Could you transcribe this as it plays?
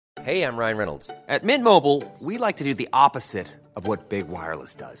Hey, I'm Ryan Reynolds. At Mint Mobile, we like to do the opposite of what Big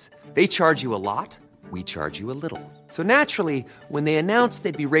Wireless does. They charge you a lot, we charge you a little. So naturally, when they announced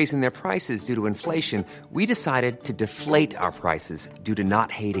they'd be raising their prices due to inflation, we decided to deflate our prices due to not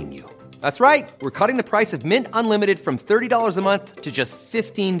hating you. That's right. We're cutting the price of Mint Unlimited from $30 a month to just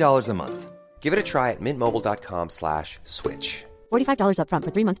 $15 a month. Give it a try at mintmobile.com/switch. $45 up front for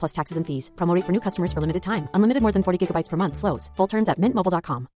 3 months plus taxes and fees. Promo rate for new customers for limited time. Unlimited more than 40 gigabytes per month. Slows full terms at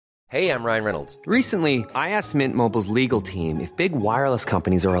mintmobile.com. Hey, I'm Ryan Reynolds. Recently, I asked Mint Mobile's legal team if big wireless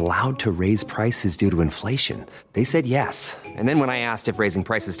companies are allowed to raise prices due to inflation. They said yes. And then when I asked if raising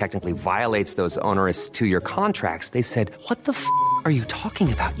prices technically violates those onerous 2-year contracts, they said, "What the f*** are you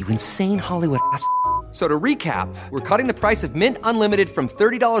talking about, you insane Hollywood ass?" So to recap, we're cutting the price of Mint Unlimited from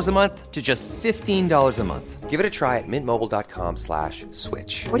 $30 a month to just $15 a month. Give it a try at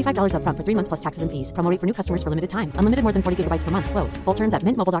mintmobile.com/switch. $45 up front for 3 months plus taxes and fees. Promo rate for new customers for limited time. Unlimited more than 40 gigabytes per month. Slows full terms at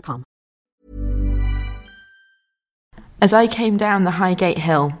mintmobile.com. As I came down the Highgate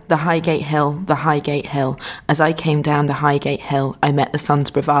Hill, the Highgate Hill, the Highgate Hill, as I came down the Highgate Hill, I met the sun's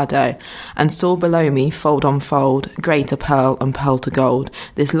bravado, and saw below me, fold on fold, grey to pearl and pearl to gold,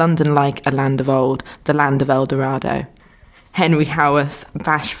 this London like a land of old, the land of El Dorado. Henry Howarth,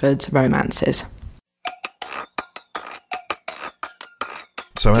 Bashford's Romances.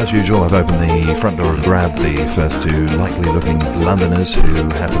 So as usual, I've opened the front door and grabbed the first 2 likely-looking Londoners who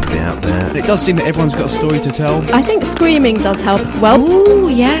happen to be out there. It does seem that everyone's got a story to tell. I think screaming does help as well. Ooh,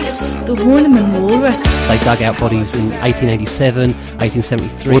 yes, the Horniman Walrus. They dug out bodies in 1887,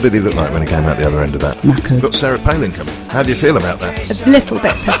 1873. What did he look like when he came out the other end of that? Knackered. Got Sarah Palin coming. How do you feel about that? A little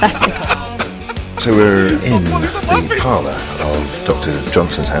bit pathetic. So we're in the parlour of Dr.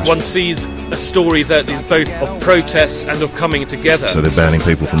 Johnson's house. One sees a story that is both of protest and of coming together. So they're banning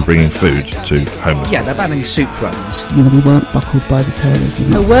people from bringing food to homeless. Yeah, they're banning soup runs. You know, we weren't buckled by the tailors.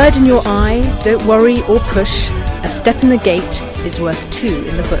 A word in your eye, don't worry or push. A step in the gate is worth 2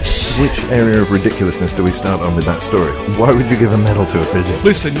 in the bush. Which area of ridiculousn's do we start on with that story? Why would you give a medal to a pigeon?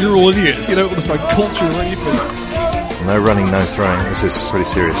 Listen, you're all idiots. You don't understand culture or anything. No running, no throwing. This is pretty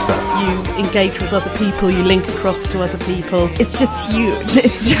serious stuff. You engage with other people, you link across to other people. It's just huge.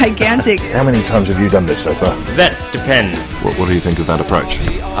 It's gigantic. How many times have you done this so far? That depends. What do you think of that approach?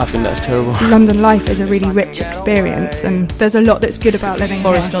 I think that's terrible. London life is a really rich experience, and there's a lot that's good about living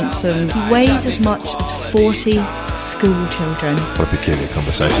Boris here. Johnson weighs as much as 40 school children. What a peculiar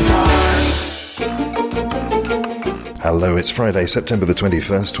conversation. Hello, it's Friday, September the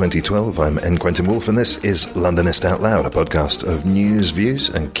 21st, 2012. I'm N. Quentin Woolf, and this is Londonist Out Loud, a podcast of news, views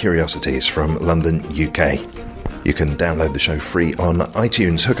and curiosities from London, UK. You can download the show free on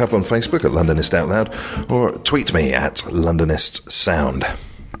iTunes, hook up on Facebook at Londonist Out Loud, or tweet me at Londonist Sound.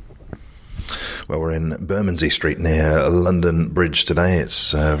 Well, we're in Bermondsey Street near London Bridge today.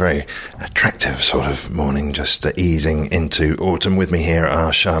 It's a very attractive sort of morning, just easing into autumn. With me here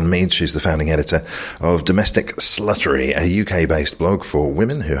are Sian Mead. She's the founding editor of Domestic Sluttery, a UK-based blog for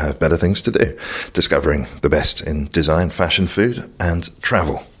women who have better things to do, discovering the best in design, fashion, food and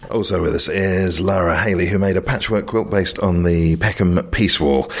travel. Also with us is Lara Haley, who made a patchwork quilt based on the Peckham Peace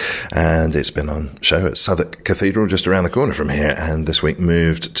Wall, and it's been on show at Southwark Cathedral just around the corner from here, and this week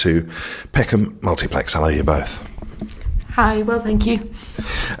moved to Peckham Multiplex. Hello, you both. Hi, well, thank you.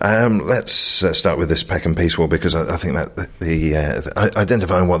 Let's start with this Peckham Peace Wall, because I think that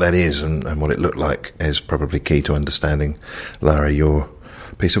identifying what that is and what it looked like is probably key to understanding, Lara, your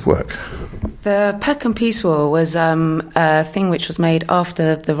piece of work. The Peckham Peace Wall was a thing which was made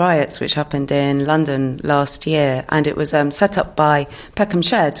after the riots which happened in London last year, and it was set up by Peckham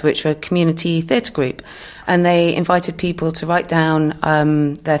Sheds, which were a community theatre group, and they invited people to write down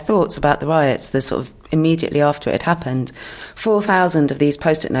their thoughts about the riots, the sort of immediately after it had happened. 4,000 of these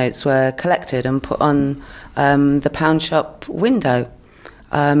post-it notes were collected and put on the pound shop window.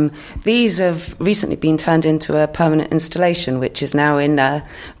 These have recently been turned into a permanent installation, which is now in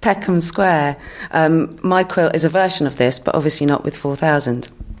Peckham Square. My quilt is a version of this, but obviously not with 4,000.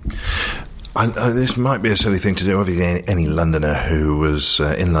 This might be a silly thing to do. Obviously, any Londoner who was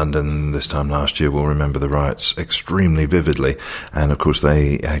in London this time last year will remember the riots extremely vividly. And, of course,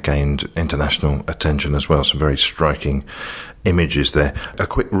 they gained international attention as well. Some very striking images there. A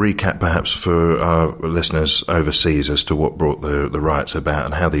quick recap, perhaps, for our listeners overseas as to what brought the riots about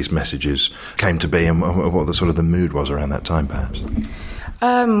and how these messages came to be and what the sort of the mood was around that time, perhaps.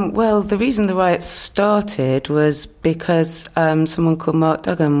 Well, the reason the riots started was because someone called Mark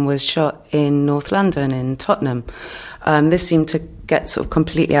Duggan was shot in North London, in Tottenham. This seemed to get sort of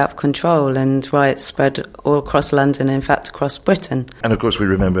completely out of control, and riots spread all across London, in fact, across Britain. And, of course, we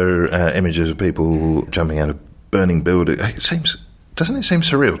remember images of people jumping out of burning buildings. It seems Doesn't it seem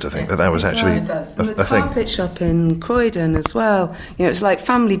surreal to think that was actually the a thing? carpet shop in Croydon as well. It's like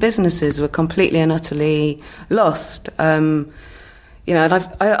family businesses were completely and utterly lost. And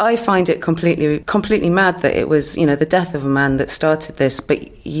I find it completely mad that it was, the death of a man that started this,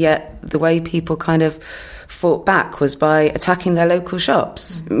 but yet the way people kind of fought back was by attacking their local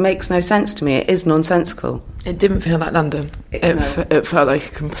shops. It makes no sense to me. It is nonsensical. It didn't feel like London. It felt like a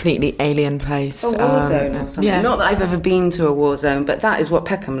completely alien place. A war zone or something. Yeah. Not that I've ever been to a war zone, but that is what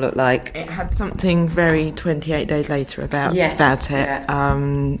Peckham looked like. It had something very 28 Days Later about it. Yeah.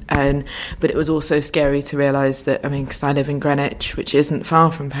 But it was also scary to realise that, because I live in Greenwich, which isn't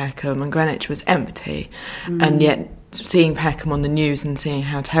far from Peckham, and Greenwich was empty. And yet seeing Peckham on the news and seeing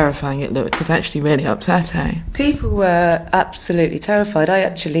how terrifying it looked was actually really upsetting. People were absolutely terrified. I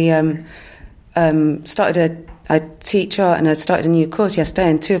actually I teach art and I started a new course yesterday,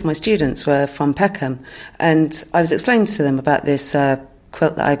 and 2 of my students were from Peckham, and I was explaining to them about this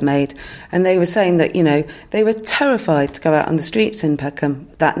quilt that I'd made, and they were saying that, they were terrified to go out on the streets in Peckham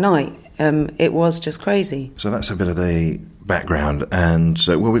that night. It was just crazy. So that's a bit of the background, and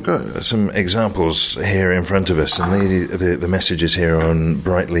we've got some examples here in front of us, and the messages here on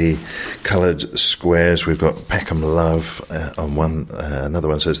brightly coloured squares. We've got Peckham Love on one. Another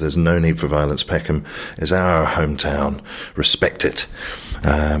one says there's no need for violence. Peckham is our hometown. Respect it.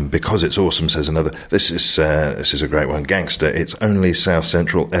 Because it's awesome, says another. This is a great one. Gangster, it's only South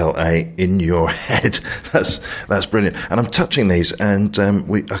Central LA in your head. That's brilliant. And I'm touching these, and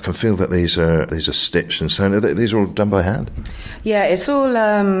I can feel that these are stitched and sewn. These are all done by hand. Yeah, it's all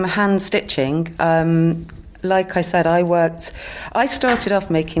hand stitching. Like I said, I started off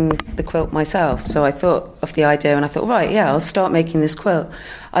making the quilt myself, so I thought of the idea and I thought, right, yeah, I'll start making this quilt.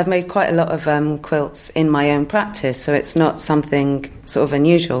 I've made quite a lot of quilts in my own practice, so it's not something sort of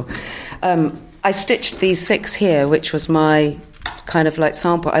unusual. I stitched these 6 here, which was my kind of like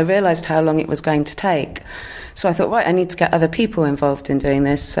sample. I realised how long it was going to take. So I thought, right, I need to get other people involved in doing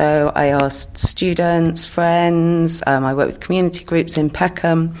this. So I asked students, friends, I work with community groups in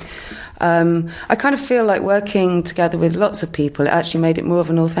Peckham. I kind of feel like working together with lots of people, it actually made it more of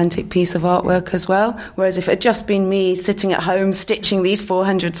an authentic piece of artwork as well. Whereas if it had just been me sitting at home stitching these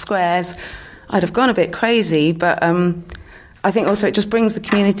 400 squares, I'd have gone a bit crazy. But I think also it just brings the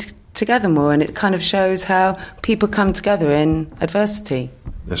community together more, and it kind of shows how people come together in adversity.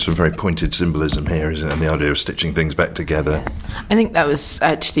 There's some very pointed symbolism here, isn't it? And the idea of stitching things back together. Yes. I think that was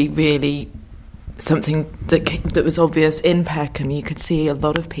actually really something that was obvious in Peckham. You could see a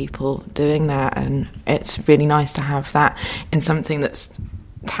lot of people doing that, and it's really nice to have that in something that's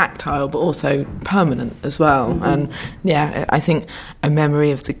tactile but also permanent as well. Mm-hmm. And yeah, I think a memory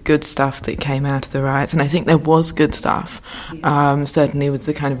of the good stuff that came out of the riots, and I think there was good stuff, certainly with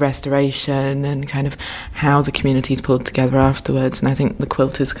the kind of restoration and kind of how the communities pulled together afterwards, and I think the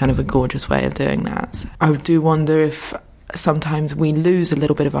quilt is kind of a gorgeous way of doing that. So I do wonder if sometimes we lose a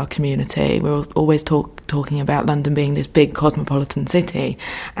little bit of our community. We're always talking about London being this big cosmopolitan city.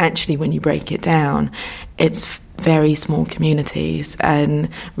 Actually, when you break it down, it's very small communities, and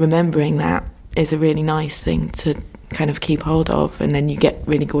remembering that is a really nice thing to kind of keep hold of, and then you get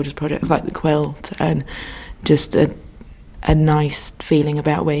really gorgeous projects like the quilt and just a nice feeling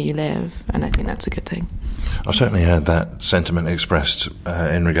about where you live, and I think that's a good thing. I've certainly heard that sentiment expressed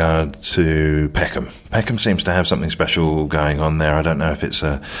in regard to Peckham. Peckham seems to have something special going on there. I don't know if it's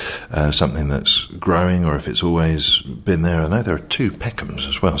something that's growing or if it's always been there. I know there are 2 Peckhams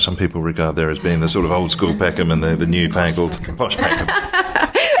as well. Some people regard there as being the sort of old school Peckham and the newfangled posh Peckham.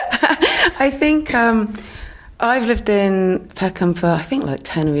 I think I've lived in Peckham for, I think, like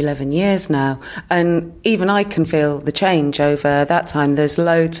 10 or 11 years now, and even I can feel the change over that time. There's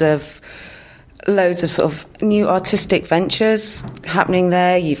loads of sort of new artistic ventures happening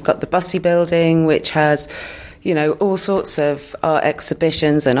there. You've got the Bussey building, which has, all sorts of art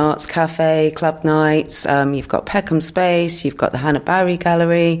exhibitions, and arts cafe, club nights. You've got Peckham Space, you've got the Hannah Barry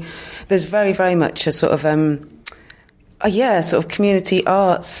Gallery. There's very, very much a sort of, sort of community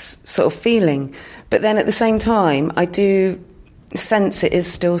arts sort of feeling. But then at the same time, I do sense it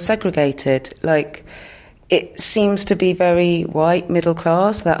is still segregated. Like, it seems to be very white, middle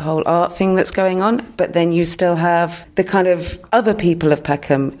class, that whole art thing that's going on. But then you still have the kind of other people of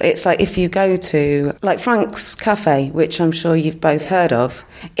Peckham. It's like if you go to, like, Frank's Cafe, which I'm sure you've both heard of,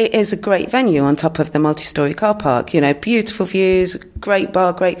 it is a great venue on top of the multi-storey car park. Beautiful views, great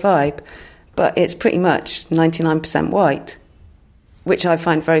bar, great vibe. But it's pretty much 99% white, which I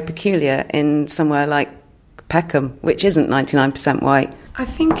find very peculiar in somewhere like Peckham, which isn't 99% white. I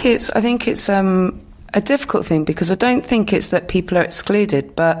think it's a difficult thing, because I don't think it's that people are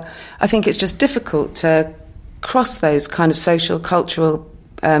excluded, but I think it's just difficult to cross those kind of social, cultural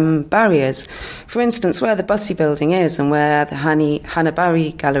barriers. For instance, where the Bussey building is and where the Hannah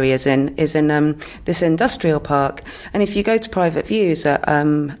Barry Gallery is in this industrial park. And if you go to private views at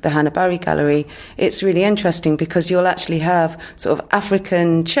the Hannah Barry Gallery, it's really interesting because you'll actually have sort of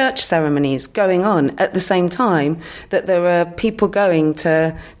African church ceremonies going on at the same time that there are people going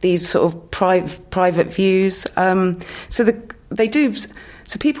to these sort of private views.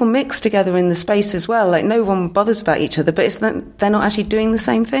 So people mix together in the space as well. Like, no one bothers about each other, but they're not actually doing the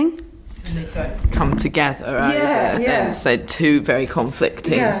same thing. And they don't come together either. Yeah. So two very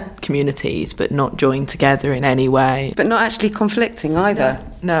conflicting communities, but not joined together in any way. But not actually conflicting either.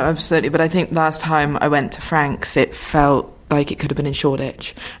 No, absolutely. But I think last time I went to Frank's, it felt like it could have been in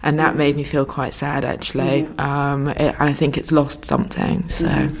Shoreditch, and that made me feel quite sad, actually. And I think it's lost something.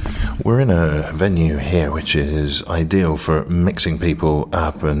 So we're in a venue here which is ideal for mixing people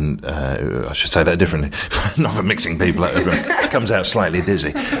up, and I should say that differently, not for mixing people up. It comes out slightly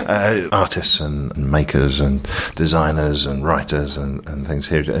dizzy. Artists and makers and designers and writers and things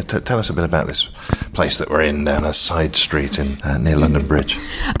here. Tell us a bit about this place that we're in down a side street near London Bridge.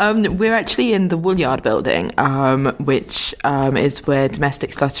 We're actually in the Woolyard building, which is where Domestic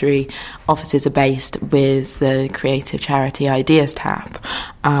Sluttery offices are based with the creative charity Ideas Tap.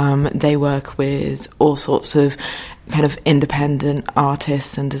 They work with all sorts of kind of independent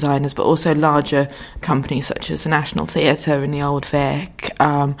artists and designers, but also larger companies such as the National Theatre and the Old Vic,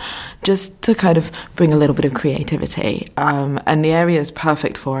 just to kind of bring a little bit of creativity. And the area is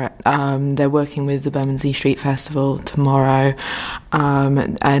perfect for it. They're working with the Bermondsey Street Festival tomorrow.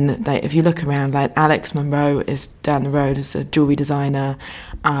 And if you look around, like Alex Monroe is down the road as a jewellery designer.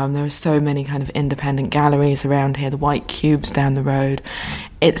 There are so many kind of independent galleries around here. The White Cube's down the road.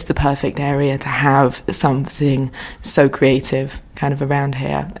 It's the perfect area to have something so creative kind of around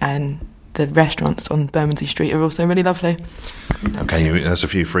here. And the restaurants on Bermondsey Street are also really lovely. Okay, there's a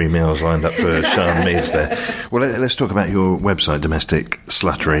few free meals lined up for Sian Meads there. Well, let's talk about your website, Domestic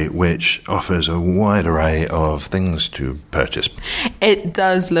Sluttery, which offers a wide array of things to purchase. It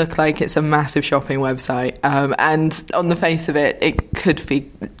does look like it's a massive shopping website, and on the face of it, it could be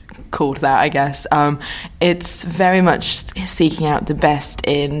called that, I guess. It's very much seeking out the best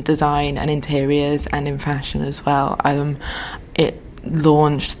in design and interiors and in fashion as well. It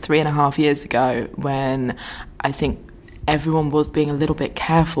launched 3.5 years ago when I think everyone was being a little bit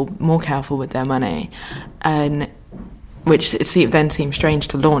more careful with their money, and which then seems strange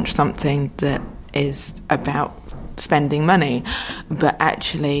to launch something that is about spending money, but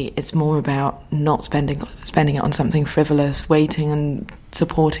actually it's more about not spending it on something frivolous, waiting and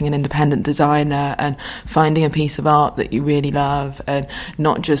supporting an independent designer and finding a piece of art that you really love, and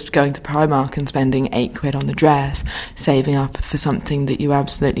not just going to Primark and spending £8 on the dress, saving up for something that you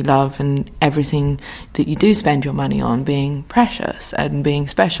absolutely love, and everything that you do spend your money on being precious and being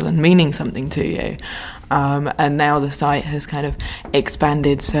special and meaning something to you. And now the site has kind of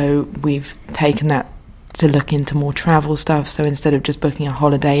expanded, so we've taken that to look into more travel stuff. So instead of just booking a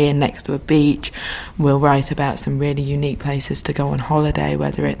holiday inn next to a beach, we'll write about some really unique places to go on holiday,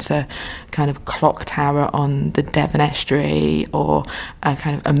 whether it's a kind of clock tower on the Devon estuary or a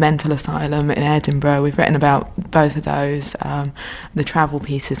kind of a mental asylum in Edinburgh. We've written about both of those. The travel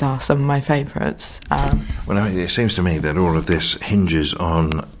pieces are some of my favourites. Well, it seems to me that all of this hinges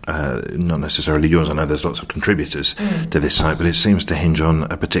on not necessarily yours. I know there's lots of contributors to this site, but it seems to hinge on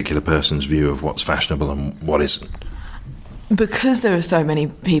a particular person's view of what's fashionable and what isn't. Because there are so many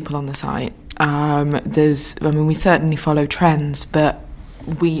people on the site, we certainly follow trends, but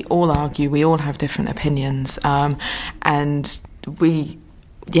we all argue, we all have different opinions, and we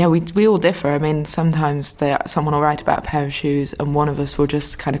all differ. I mean, sometimes someone will write about a pair of shoes and one of us will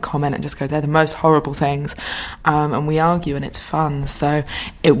just kind of comment and just go, they're the most horrible things, and we argue and it's fun. So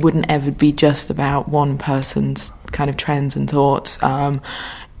it wouldn't ever be just about one person's kind of trends and thoughts.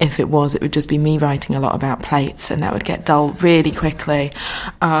 If it was, it would just be me writing a lot about plates, and that would get dull really quickly.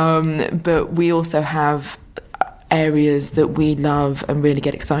 But we also have areas that we love and really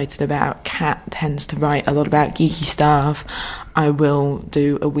get excited about. Kat tends to write a lot about geeky stuff. I will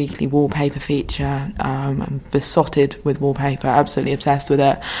do a weekly wallpaper feature. I'm besotted with wallpaper, absolutely obsessed with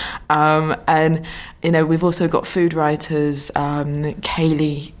it. And, we've also got food writers.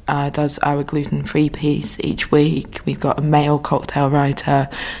 Kaylee does our gluten-free piece each week. We've got a male cocktail writer,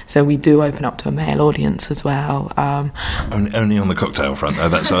 so we do open up to a male audience as well. Only on the cocktail front, though.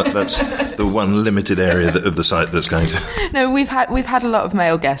 That's the one limited area of the site that's going to... No, we've had a lot of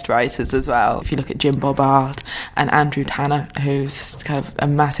male guest writers as well. If you look at Jim Bobbart and Andrew Tanner, who's kind of a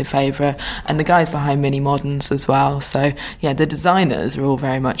massive favourite, and the guys behind Mini Moderns as well. So, yeah, the designers are all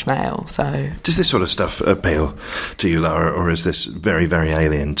very much male. So, does this sort of stuff appeal to you, Lara, or is this very, very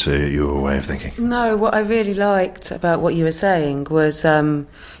alien to your way of thinking? No, what I really liked about what you were saying was,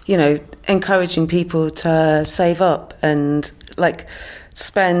 encouraging people to save up and,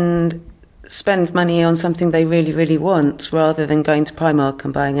 spend money on something they really, really want rather than going to Primark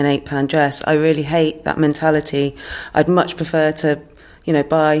and buying an £8 dress. I really hate that mentality. I'd much prefer to,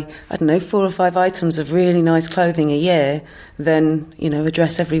 buy, 4 or 5 items of really nice clothing a year than, a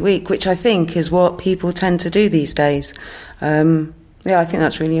dress every week, which I think is what people tend to do these days. I think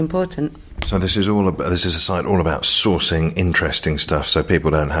that's really important. So this is a site all about sourcing interesting stuff, so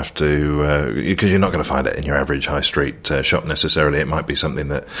people don't have to, because you're not going to find it in your average high street shop necessarily. It might be something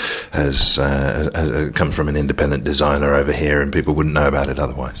that has come from an independent designer over here, and people wouldn't know about it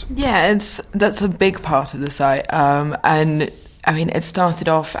otherwise. Yeah, that's a big part of the site, and I mean, it started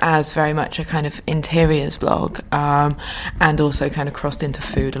off as very much a kind of interiors blog, and also kind of crossed into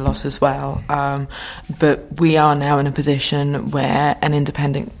food a lot as well. But we are now in a position where an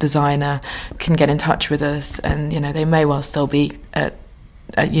independent designer can get in touch with us, and, they may well still be at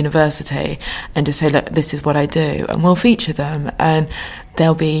university, and just say, look, this is what I do, and we'll feature them, and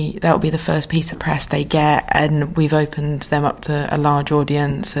that'll be the first piece of press they get, and we've opened them up to a large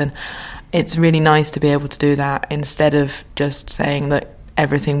audience. And it's really nice to be able to do that instead of just saying that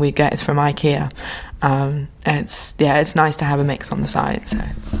everything we get is from IKEA. It's nice to have a mix on the site. So.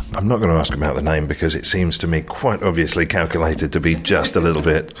 I'm not going to ask about the name because it seems to me quite obviously calculated to be just a little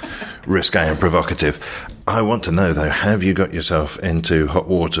bit risque and provocative. I want to know, though, have you got yourself into hot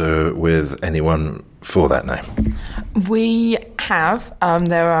water with anyone for that name? We have.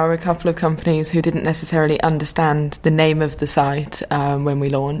 There are a couple of companies who didn't necessarily understand the name of the site when we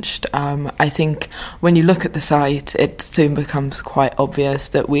launched. I think when you look at the site, it soon becomes quite obvious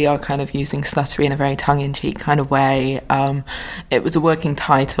that we are kind of using sluttery in a very tongue-in-cheek kind of way. It was a working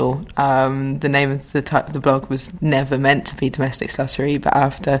title. The name of the blog was never meant to be Domestic Sluttery, but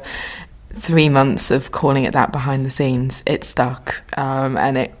after 3 months of calling it that behind the scenes, it stuck,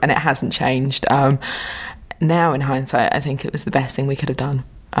 and it hasn't changed. Now, in hindsight, I think it was the best thing we could have done.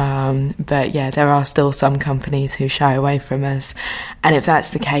 But yeah, there are still some companies who shy away from us, and if that's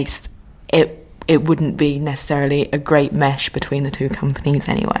the case, it wouldn't be necessarily a great mesh between the two companies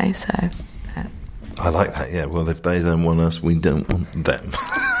anyway. So I like that. Yeah. Well, if they don't want us, we don't want them.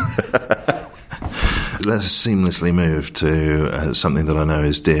 Let's seamlessly move to something that I know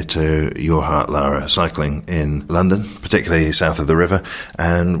is dear to your heart, Lara, cycling in London, particularly south of the river.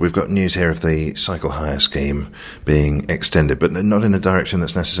 And we've got news here of the cycle hire scheme being extended, but not in a direction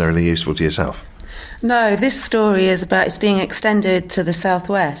that's necessarily useful to yourself. No, this story is about it's being extended to the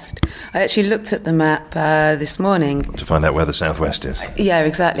southwest. I actually looked at the map this morning. To find out where the southwest is? Yeah,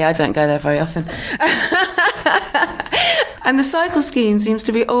 exactly. I don't go there very often. And the cycle scheme seems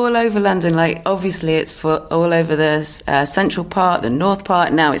to be all over London. Obviously, it's for all over the central part, the north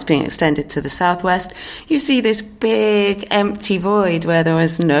part. Now it's being extended to the southwest. You see this big empty void where there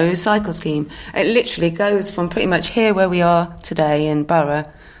was no cycle scheme. It literally goes from pretty much here where we are today in Borough,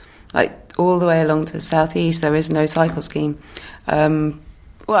 all the way along to the southeast. There is no cycle scheme. Well,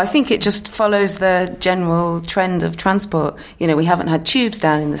 I think it just follows the general trend of transport. We haven't had tubes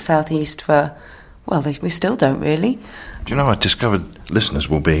down in the southeast we still don't really. Do you know, I discovered, listeners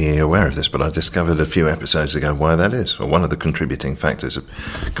will be aware of this, but I discovered a few episodes ago why that is. Well, one of the contributing factors of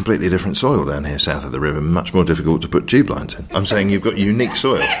completely different soil down here south of the river, much more difficult to put tube lines in. I'm saying you've got unique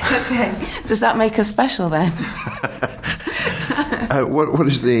soil. Okay. Does that make us special then? What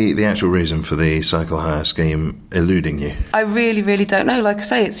is the actual reason for the cycle hire scheme eluding you? I really, really don't know. Like I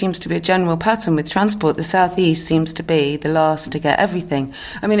say, it seems to be a general pattern with transport. The southeast seems to be the last to get everything.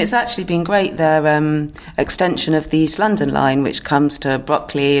 I mean, it's actually been great. Their extension of the East London line, which comes to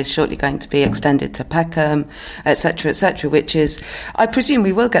Brockley, is shortly going to be extended to Peckham, etc., which is, I presume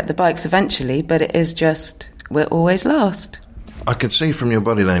we will get the bikes eventually, but it is just, we're always last. I can see from your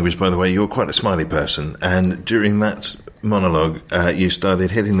body language, by the way, you're quite a smiley person, and during that monologue, you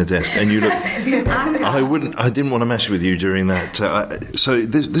started hitting the desk, and you looked. I didn't want to mess with you during that. So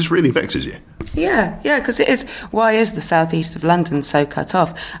this really vexes you. Yeah, because it is. Why is the southeast of London so cut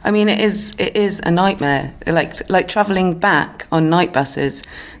off? I mean, it is a nightmare. Like travelling back on night buses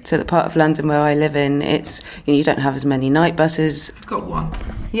to the part of London where I live in. It's you don't have as many night buses. I've got one.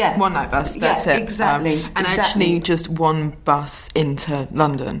 Yeah, one night bus. That's it. Exactly. And actually, just one bus into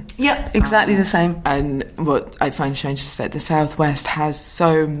London. Yep, exactly the same. And what I find strange is that the southwest has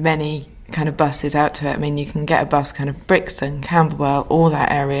so many kind of buses out to it. I mean, you can get a bus kind of Brixton, Camberwell, all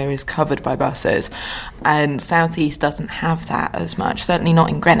that area is covered by buses, and South East doesn't have that as much, certainly not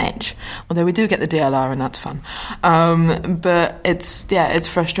in Greenwich, although we do get the DLR and that's fun. But it's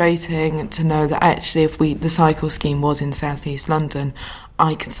frustrating to know that actually if the cycle scheme was in South East London,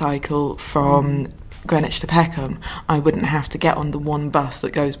 I could cycle from Greenwich to Peckham. I wouldn't have to get on the one bus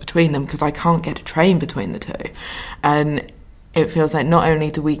that goes between them because I can't get a train between the two. And it feels like not only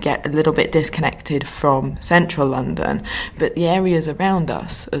do we get a little bit disconnected from central London, but the areas around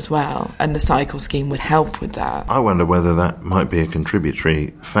us as well, and the cycle scheme would help with that. I wonder whether that might be a contributory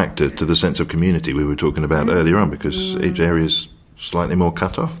factor to the sense of community we were talking about earlier on, because each area's slightly more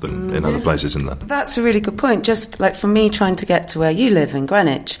cut off than in other places in London. That's a really good point. Just like for me trying to get to where you live in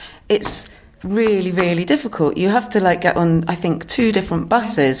Greenwich, it's really, really difficult. You have to get on, I think, 2 different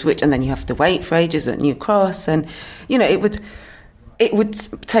buses, and then you have to wait for ages at New Cross, and it would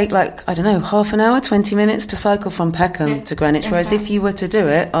take I don't know, half an hour, 20 minutes to cycle from Peckham to Greenwich, whereas if you were to do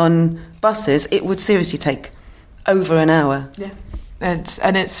it on buses, it would seriously take over an hour. Yeah.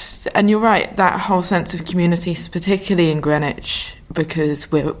 And you're right, that whole sense of community, particularly in Greenwich,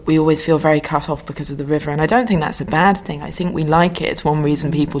 because we always feel very cut off because of the river, and I don't think that's a bad thing. I think we like it. It's one reason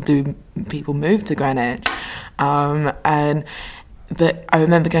people move to Greenwich, But I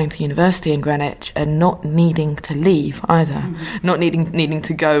remember going to university in Greenwich and not needing to leave either, not needing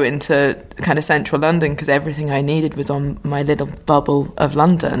to go into kind of central London because everything I needed was on my little bubble of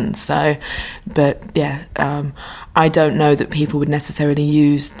London. So, but yeah, I don't know that people would necessarily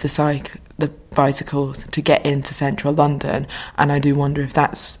use the bicycles to get into central London, and I do wonder if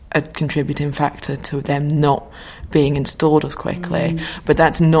that's a contributing factor to them not being installed as quickly. But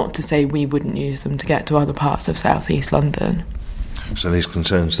that's not to say we wouldn't use them to get to other parts of southeast London. So these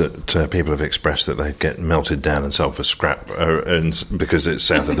concerns that people have expressed that they get melted down and sold for scrap and because it's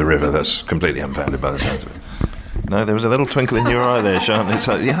south of the river, that's completely unfounded by the sounds of it. No, there was a little twinkle in your eye there, Sean. It's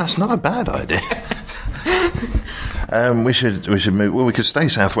like, yeah, that's not a bad idea. We should move. Well, we could stay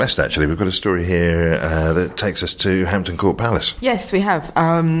southwest, actually. We've got a story here that takes us to Hampton Court Palace. Yes, we have.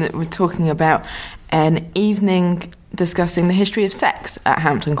 We're talking about an evening discussing the history of sex at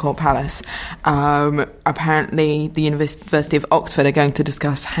Hampton Court Palace. Apparently, the University of Oxford are going to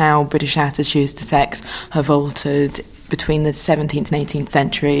discuss how British attitudes to sex have altered between the 17th and 18th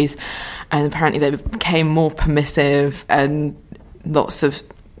centuries, and apparently they became more permissive and lots of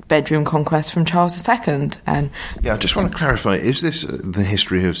bedroom conquest from Charles II. And yeah, I just want to clarify, is this the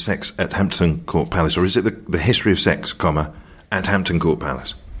history of sex at Hampton Court Palace, or is it the history of sex, at Hampton Court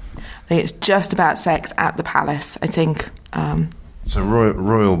Palace? I think it's just about sex at the palace, I think. So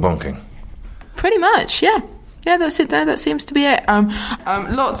royal bonking? Pretty much, yeah. Yeah, that's it there. That seems to be it.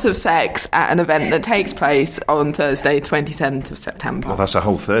 Lots of sex at an event that takes place on Thursday, 27th of September. Well, that's a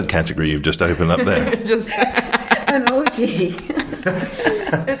whole third category you've just opened up there. Just an orgy.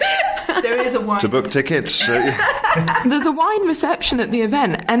 There is a wine. To book tickets. There's a wine reception at the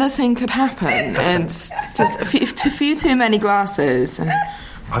event. Anything could happen. And it's just a few too many glasses. And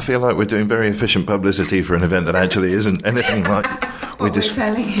I feel like we're doing very efficient publicity for an event that actually isn't anything like we're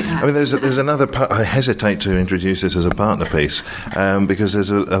telling you. I mean, there's another part. I hesitate to introduce this as a partner piece because there's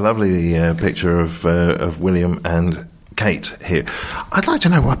a lovely picture of William and Kate here. I'd like to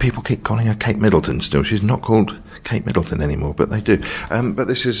know why people keep calling her Kate Middleton still. She's not called Kate Middleton anymore, but they do. But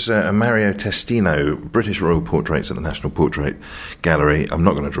this is a Mario Testino, British Royal Portraits at the National Portrait Gallery. I'm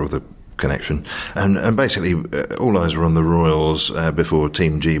not going to draw the connection, and basically all eyes were on the royals before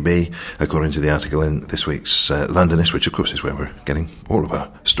Team GB, according to the article in this week's Londonist, which of course is where we're getting all of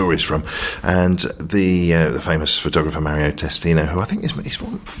our stories from. And the famous photographer Mario Testino, who I think he's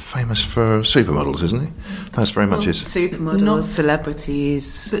famous for supermodels, isn't he? That's very much his supermodels,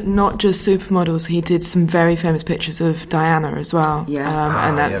 celebrities, but not just supermodels. He did some very famous pictures of Diana as well. Yeah,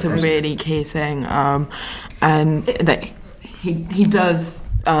 and that's a really key thing. And that he does.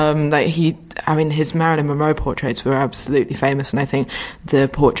 His Marilyn Monroe portraits were absolutely famous, and I think the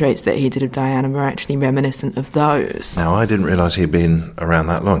portraits that he did of Diana were actually reminiscent of those. Now, I didn't realise he'd been around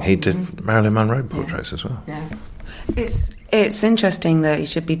that long. He did Marilyn Monroe portraits as well. Yeah, it's interesting that he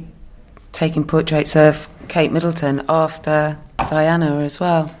should be taking portraits of Kate Middleton after Diana as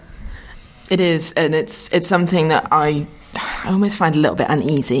well. It is, and it's something that I almost find a little bit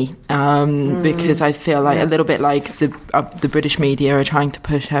uneasy because I feel like a little bit like the British media are trying to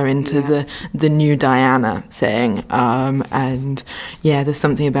push her into the new Diana thing, and there's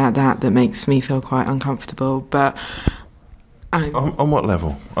something about that makes me feel quite uncomfortable. But on what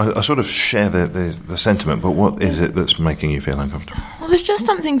level? I sort of share the sentiment, but what is it that's making you feel uncomfortable? Well, there's just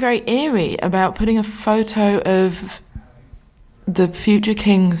something very eerie about putting a photo of the future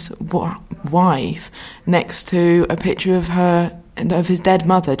king's wife next to a picture of his dead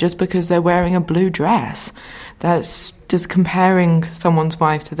mother just because they're wearing a blue dress. That's just comparing someone's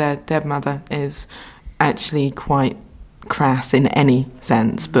wife to their dead mother is actually quite crass in any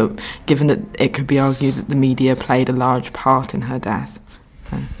sense, but given that it could be argued that the media played a large part in her death.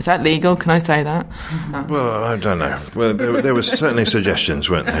 Is that legal? Can I say that? Well, I don't know. Well, there were certainly suggestions,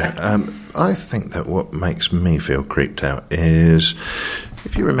 weren't there? I think that what makes me feel creeped out is,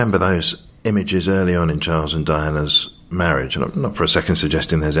 if you remember those images early on in Charles and Diana's marriage, and I'm not for a second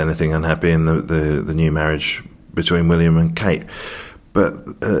suggesting there's anything unhappy in the new marriage between William and Kate,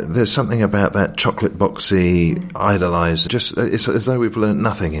 but there's something about that chocolate boxy, idolised, just it's as though we've learnt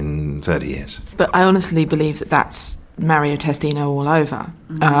nothing in 30 years. But I honestly believe that that's Mario Testino all over.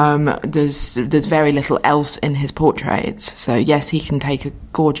 There's very little else in his portraits, so yes, he can take a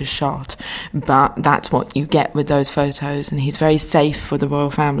gorgeous shot, but that's what you get with those photos, and he's very safe for the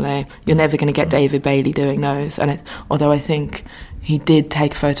royal family. You're never going to get David Bailey doing those, and although I think he did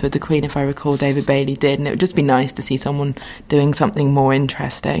take a photo of the Queen, if I recall, David Bailey did, and it would just be nice to see someone doing something more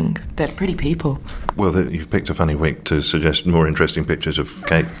interesting. They're pretty people. Well, you've picked a funny week to suggest more interesting pictures of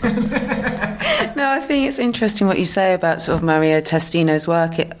Kate. No, I think it's interesting what you say about sort of Mario Testino's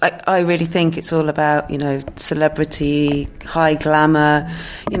work. I really think it's all about, celebrity, high glamour,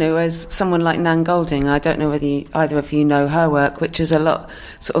 as someone like Nan Golding, I don't know whether either of you know her work, which is a lot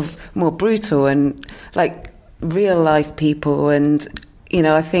sort of more brutal and like real life people. And,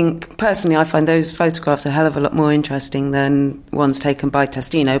 I think personally I find those photographs a hell of a lot more interesting than ones taken by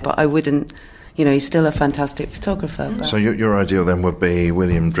Testino, but I wouldn't, he's still a fantastic photographer. But. So your ideal then would be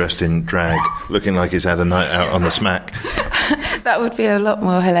William dressed in drag, looking like he's had a night out on the smack. That would be a lot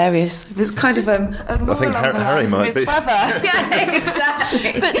more hilarious. It was kind of I think Harry might be. Yeah,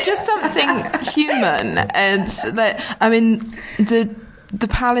 exactly. But just something human. It's that, the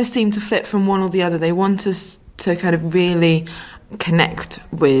palace seemed to flip from one or the other. They want us to kind of really connect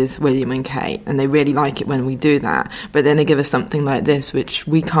with William and Kate, and they really like it when we do that, but then they give us something like this which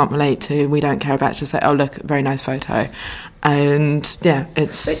we can't relate to, we don't care about, just like, oh look, very nice photo. And yeah, it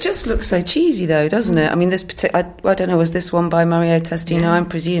just looks so cheesy though, doesn't it? I mean, this I don't know, was this one by Mario Testino? Yeah. I'm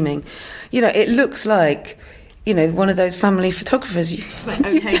presuming, it looks like one of those family photographers. It's like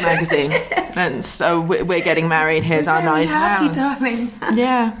OK Magazine. And so we're getting married, here's our nice happy house, darling.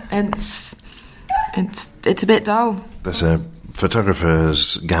 Yeah, it's a bit dull. There's a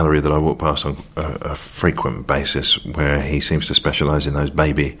photographer's gallery that I walk past on a frequent basis where he seems to specialise in those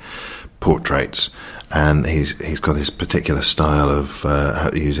baby portraits, and he's got this particular style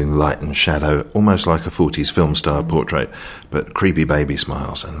of using light and shadow, almost like a 40s film star portrait, but creepy baby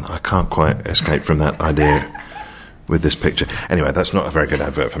smiles, and I can't quite escape from that idea with this picture. Anyway, that's not a very good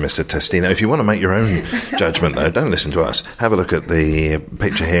advert for Mr. Testino. If you want to make your own judgment, though, don't listen to us. Have a look at the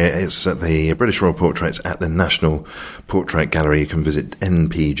picture here. It's at the British Royal Portraits at the National Portrait Gallery. You can visit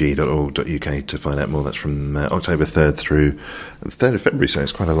npg.org.uk to find out more. That's from October 3rd through the 3rd of February, so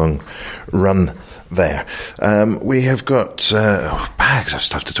it's quite a long run there. We have got bags of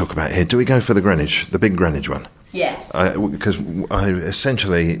stuff to talk about here. Do we go for the big Greenwich one? Yes. Because I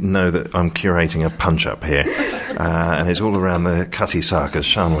essentially know that I'm curating a punch-up here, and it's all around the Cutty Sark, as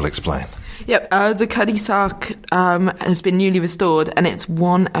Sian will explain. Yep, the Cutty Sark has been newly restored, and it's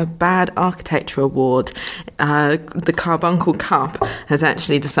won a Bad Architecture Award. The Carbuncle Cup has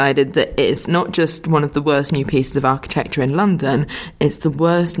actually decided that it's not just one of the worst new pieces of architecture in London, it's the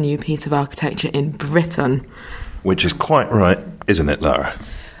worst new piece of architecture in Britain. Which is quite right, isn't it, Lara?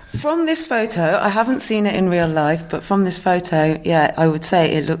 From this photo, I haven't seen it in real life, but from this photo, yeah, I would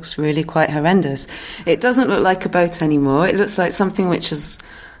say it looks really quite horrendous. It doesn't look like a boat anymore. It looks like something which has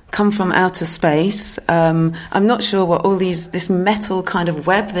come from outer space. I'm not sure what all this metal kind of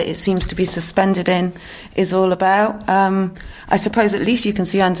web that it seems to be suspended in is all about. I suppose at least you can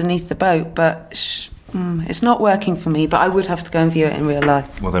see underneath the boat, but it's not working for me, but I would have to go and view it in real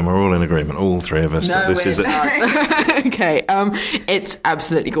life. Well, then we're all in agreement, all three of us, that this is it. Okay, it's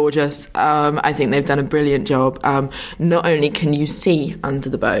absolutely gorgeous. I think they've done a brilliant job. Not only can you see under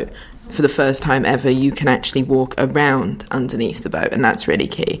the boat, for the first time ever, you can actually walk around underneath the boat, and that's really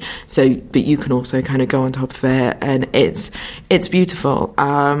key. So, but you can also kind of go on top of it, and it's beautiful.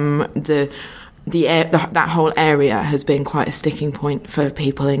 That whole area has been quite a sticking point for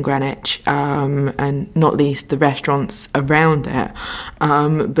people in Greenwich, and not least the restaurants around it.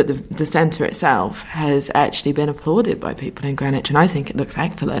 But the centre itself has actually been applauded by people in Greenwich, and I think it looks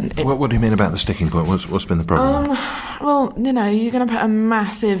excellent. What do you mean about the sticking point? What's been the problem? Well, you're going to put a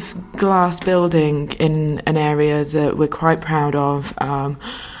massive glass building in an area that we're quite proud of,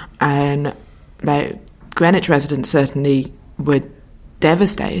 and Greenwich residents certainly were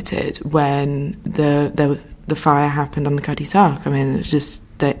devastated when the fire happened on the Cutty Sark. I mean,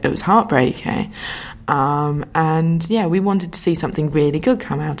 it was heartbreaking. And yeah, we wanted to see something really good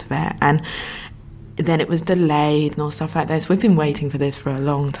come out of it. And then it was delayed and all stuff like this. We've been waiting for this for a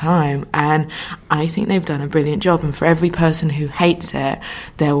long time, and I think they've done a brilliant job. And for every person who hates it,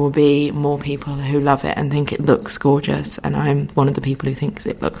 there will be more people who love it and think it looks gorgeous. And I'm one of the people who thinks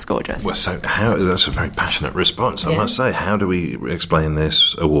it looks gorgeous. Well, so that's a very passionate response, I must say. How do we explain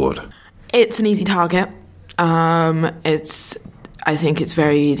this award? It's an easy target. I think it's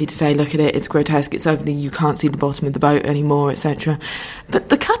very easy to say, look at it, it's grotesque, it's ugly, you can't see the bottom of the boat anymore, etc. But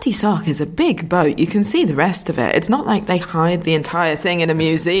the Cutty Sark is a big boat. You can see the rest of it. It's not like they hide the entire thing in a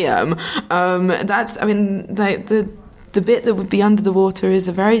museum. The bit that would be under the water is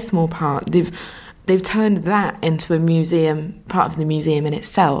a very small part. They've turned that into a museum, part of the museum in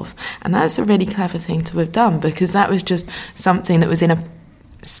itself. And that's a really clever thing to have done, because that was just something that was in a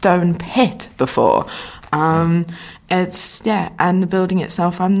stone pit before. And the building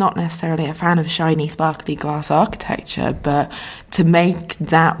itself, I'm not necessarily a fan of shiny, sparkly glass architecture, but to make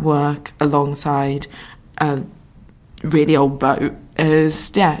that work alongside a really old boat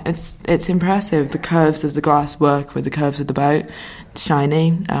is, it's impressive. The curves of the glass work with the curves of the boat,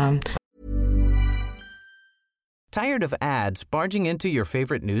 shiny. Tired of ads barging into your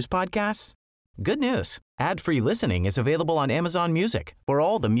favorite news podcasts? Good news. Ad-free listening is available on Amazon Music for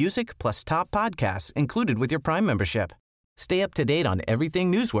all the music plus top podcasts included with your Prime membership. Stay up to date on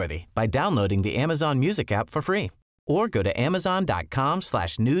everything newsworthy by downloading the Amazon Music app for free or go to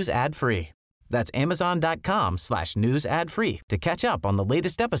amazon.com/news ad free. That's amazon.com/news ad free to catch up on the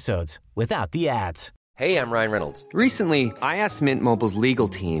latest episodes without the ads. Hey, I'm Ryan Reynolds. Recently, I asked Mint Mobile's legal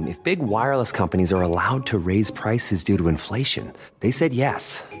team if big wireless companies are allowed to raise prices due to inflation. They said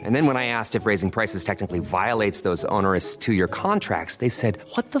yes. And then when I asked if raising prices technically violates those onerous 2-year contracts, they said,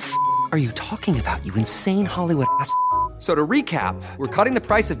 "What the f*** are you talking about, you insane Hollywood ass?" So to recap, we're cutting the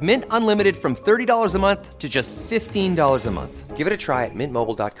price of Mint Unlimited from $30 a month to just $15 a month. Give it a try at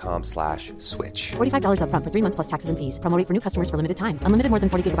mintmobile.com/switch. $45 up front for 3 months plus taxes and fees. Promo rate for new customers for limited time. Unlimited more than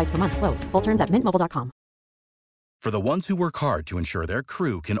 40 gigabytes per month. Slows full terms at mintmobile.com. For the ones who work hard to ensure their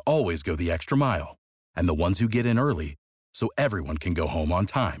crew can always go the extra mile, and the ones who get in early so everyone can go home on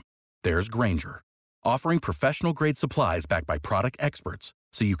time, there's Grainger, offering professional-grade supplies backed by product experts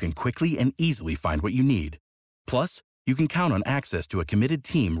so you can quickly and easily find what you need. Plus, you can count on access to a committed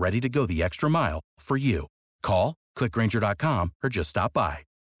team ready to go the extra mile for you. Call, click Grainger.com, or just stop by.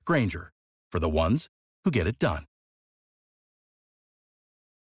 Grainger, for the ones who get it done.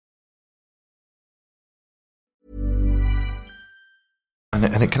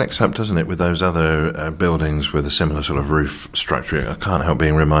 And it connects up, doesn't it, with those other buildings with a similar sort of roof structure. I can't help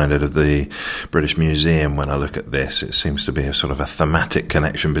being reminded of the British Museum when I look at this. It seems to be a sort of a thematic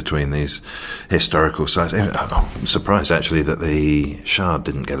connection between these historical sites. I'm surprised, actually, that the Shard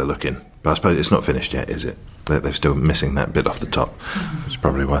didn't get a look in. But I suppose it's not finished yet, is it? They're still missing that bit off the top. That's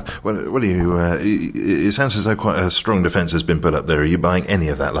probably why. What do you... it sounds as though quite a strong defence has been put up there. Are you buying any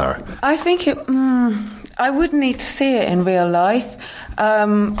of that, Lara? I think it... I would need to see it in real life.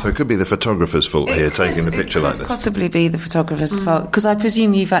 So it could be the photographer's fault here, taking the picture like this. Possibly be the photographer's fault, because I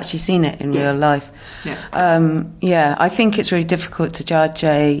presume you've actually seen it in real life. Yeah. I think it's really difficult to judge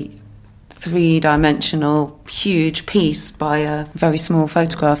a 3-dimensional, huge piece by a very small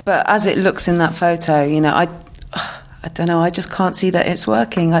photograph. But as it looks in that photo, I don't know. I just can't see that it's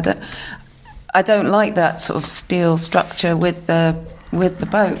working. I don't like that sort of steel structure with the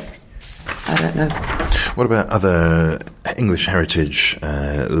boat. I don't know. What about other English heritage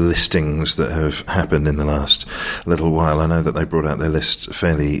listings that have happened in the last little while? I know that they brought out their list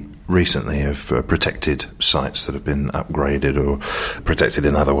fairly recently of protected sites that have been upgraded or protected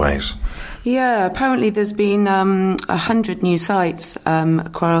in other ways. Yeah, apparently there's been 100 new sites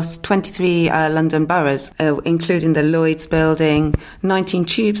across 23 London boroughs, including the Lloyd's building, 19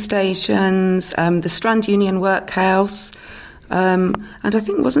 tube stations, the Strand Union Workhouse, and I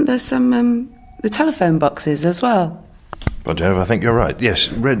think wasn't there some the telephone boxes as well? By Jove, I think you're right.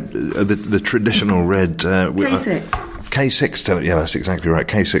 Yes, red, the traditional red K6. K6 yeah, that's exactly right.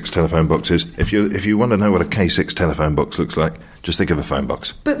 K6 telephone boxes. If you want to know what a K6 telephone box looks like, just think of a phone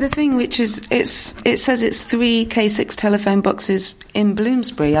box. But the thing which is, it says it's 3 K6 telephone boxes in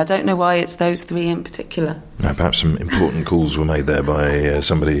Bloomsbury. I don't know why it's those 3 in particular. No, perhaps some important calls were made there by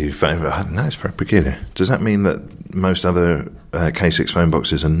somebody. No, it's very peculiar. Does that mean that most other K6 phone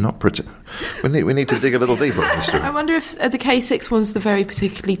boxes are not protected? We need to dig a little deeper into this story. I wonder if the K6 ones are the very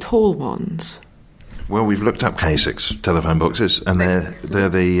particularly tall ones. Well, we've looked up K6 telephone boxes, and they're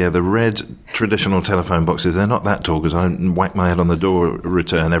the red traditional telephone boxes. They're not that tall because I whack my head on the door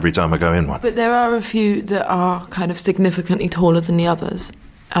return every time I go in one. But there are a few that are kind of significantly taller than the others.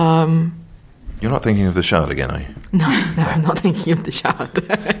 You're not thinking of the Shard again, are you? No, I'm not thinking of the Shard.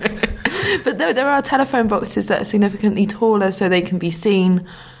 But there are telephone boxes that are significantly taller so they can be seen.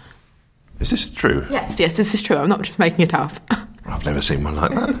 Is this true? Yes, this is true. I'm not just making it up. I've never seen one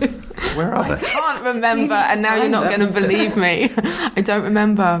like that. Where are they? I can't remember, and now you're not going to believe me. I don't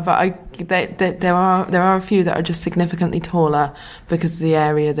remember, but there are a few that are just significantly taller because of the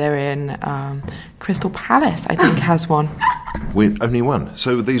area they're in. Crystal Palace, I think, has one. Only one.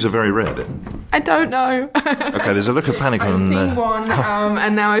 So these are very rare then? I don't know. Okay, there's a look of panic I've on... I've seen one,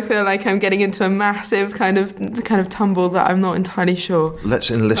 and now I feel like I'm getting into a massive kind of tumble that I'm not entirely sure.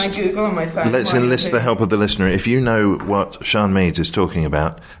 Let's enlist the help of the listener. If you know what Sian Meads is talking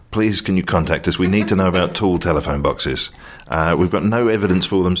about, please can you contact us? We need to know about tall telephone boxes. We've got no evidence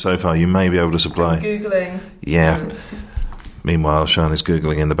for them so far. You may be able to supply... I'm Googling. Yeah. Meanwhile, Sian is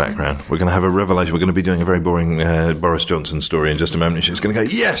Googling in the background. We're going to have a revelation. We're going to be doing a very boring Boris Johnson story in just a moment. She's going to go,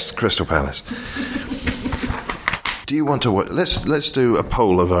 yes, Crystal Palace. Do you want to... Let's do a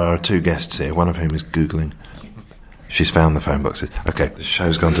poll of our two guests here, one of whom is Googling. She's found the phone boxes. Okay, the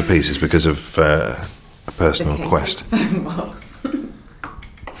show's gone to pieces because of a personal quest. Phone box.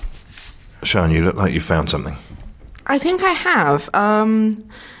 Sian, you look like you found something. I think I have.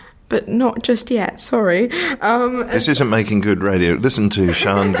 But not just yet, sorry. This isn't making good radio. Listen to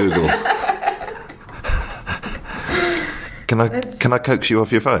Sian Google. Can I coax you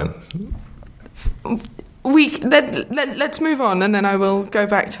off your phone? Let's move on, and then I will go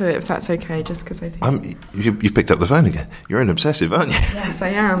back to it if that's okay. Just because I think you've picked up the phone again. You're an obsessive, aren't you? Yes, I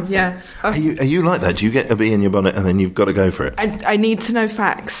am. Yes. Are you like that? Do you get a bee in your bonnet and then you've got to go for it? I need to know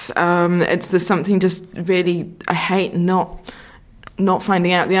facts. There's something just really I hate not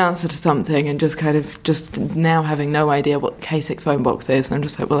finding out the answer to something and just now having no idea what K6 phone box is. And I'm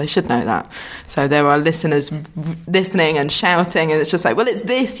just like, well, I should know that. So there are listeners listening and shouting, and it's just like, well, it's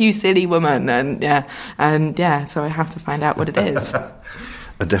this, you silly woman. And so I have to find out what it is.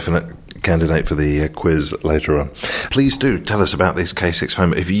 A definite candidate for the quiz later on. Please do tell us about these K6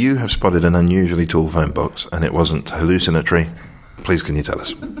 phone. If you have spotted an unusually tall phone box and it wasn't hallucinatory, please can you tell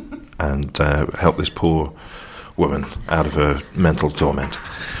us and help this poor woman out of her mental torment.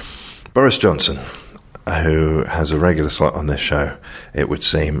 Boris Johnson, who has a regular slot on this show, it would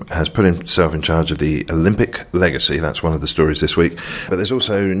seem, has put himself in charge of the Olympic legacy. That's one of the stories this week. But there's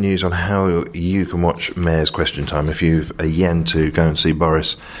also news on how you can watch Mayor's Question Time if you've a yen to go and see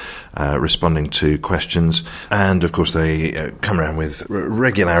Boris responding to questions. And, of course, they come around with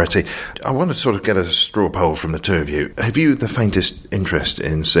regularity. I want to sort of get a straw poll from the two of you. Have you the faintest interest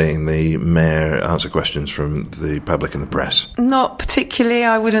in seeing the Mayor answer questions from the public and the press? Not particularly.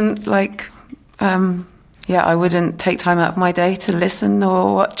 I wouldn't I wouldn't take time out of my day to listen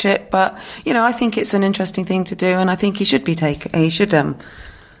or watch it. But, I think it's an interesting thing to do, and I think he should be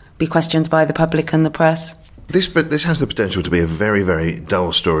be questioned by the public and the press. This has the potential to be a very, very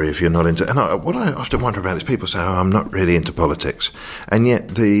dull story if you're not into... And what I often wonder about is people say, I'm not really into politics. And yet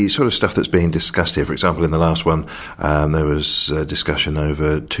the sort of stuff that's being discussed here, for example, in the last one, there was a discussion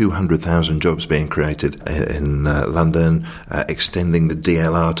over 200,000 jobs being created in London, extending the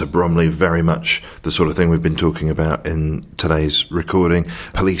DLR to Bromley, very much the sort of thing we've been talking about in today's recording.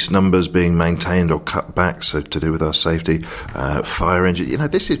 Police numbers being maintained or cut back, so to do with our safety. Fire engine.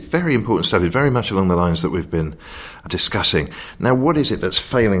 This is very important stuff. It's very much along the lines that we've been discussing. Now, what is it that's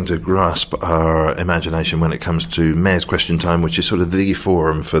failing to grasp our imagination when it comes to Mayor's Question Time, which is sort of the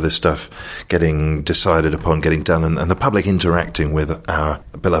forum for this stuff getting decided upon, getting done, and the public interacting with our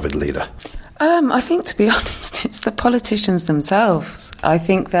beloved leader? I think, to be honest, it's the politicians themselves. I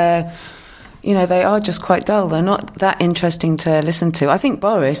think they are just quite dull. They're not that interesting to listen to. I think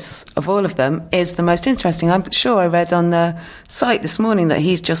Boris, of all of them, is the most interesting. I'm sure I read on the site this morning that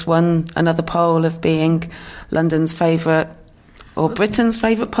he's just won another poll of being London's favourite or Britain's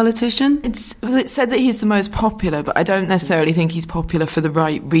favourite politician. It's said that he's the most popular, but I don't necessarily think he's popular for the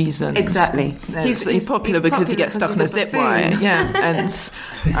right reasons. Exactly. He's popular because he gets stuck on a zip wire. Yeah,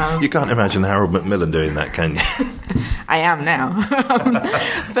 and you can't imagine Harold Macmillan doing that, can you? I am now,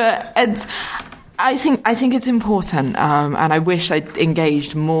 but I think it's important, and I wish I'd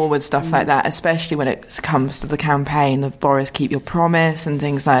engaged more with stuff like that, especially when it comes to the campaign of Boris, keep your promise and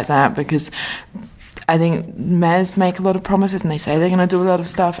things like that, because I think mayors make a lot of promises and they say they're going to do a lot of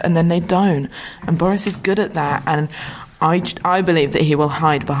stuff and then they don't. And Boris is good at that. And I believe that he will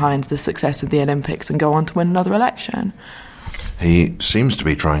hide behind the success of the Olympics and go on to win another election. He seems to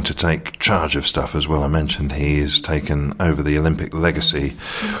be trying to take charge of stuff as well. I mentioned he's taken over the Olympic legacy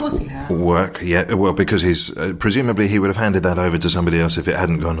work. Yeah, well, because he's presumably he would have handed that over to somebody else if it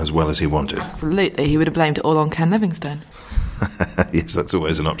hadn't gone as well as he wanted. Absolutely, he would have blamed it all on Ken Livingstone. Yes, that's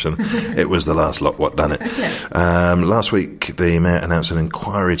always an option. It was the last lot what done it. Last week, the Mayor announced an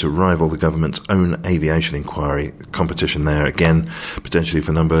inquiry to rival the government's own aviation inquiry competition there again, potentially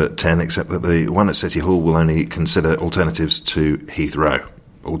for number 10, except that the one at City Hall will only consider alternatives to Heathrow.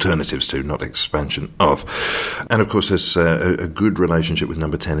 Alternatives to, not expansion of. And of course there's a good relationship with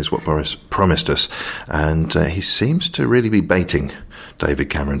number 10 is what Boris promised us, and he seems to really be baiting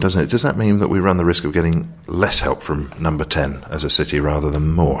David Cameron, doesn't it? Does that mean that we run the risk of getting less help from number 10 as a city rather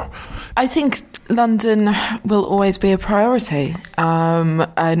than more? I think London will always be a priority, and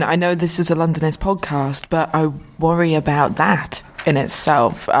I know this is a Londonist podcast, but I worry about that in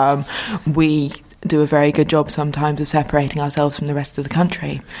itself. We do a very good job sometimes of separating ourselves from the rest of the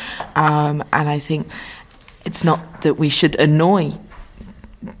country. And I think it's not that we should annoy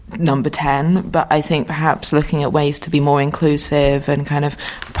number 10, but I think perhaps looking at ways to be more inclusive and kind of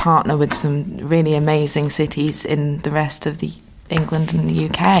partner with some really amazing cities in the rest of the England and the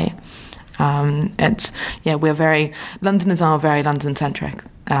UK. Londoners are very London-centric.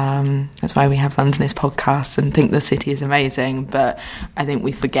 That's why we have Londonist podcasts and think the city is amazing, but I think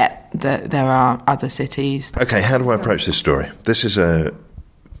we forget that there are other cities. Okay, how do I approach this story? This is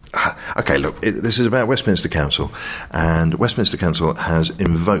this is about Westminster Council, and Westminster Council has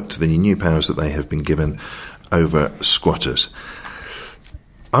invoked the new powers that they have been given over squatters.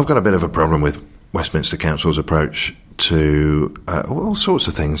 I've got a bit of a problem with Westminster Council's approach to all sorts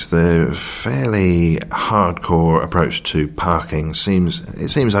of things. The fairly hardcore approach to parking seems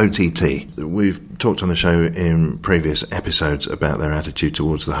OTT. We've talked on the show in previous episodes about their attitude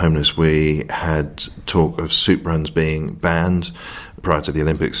towards the homeless. We had talk of soup runs being banned prior to the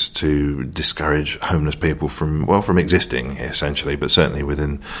Olympics to discourage homeless people from existing, essentially, but certainly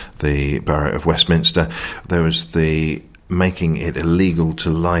within the borough of Westminster. There was the making it illegal to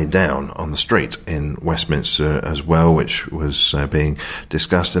lie down on the street in Westminster as well, which was being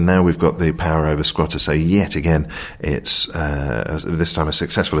discussed. And now we've got the power over squatters. So yet again, it's this time a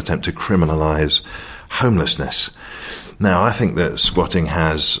successful attempt to criminalise homelessness. Now, I think that squatting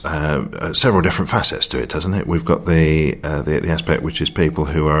has several different facets to it, doesn't it? We've got the aspect which is people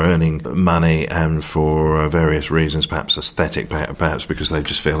who are earning money and for various reasons, perhaps aesthetic, perhaps because they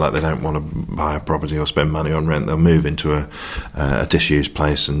just feel like they don't want to buy a property or spend money on rent. They'll move into a disused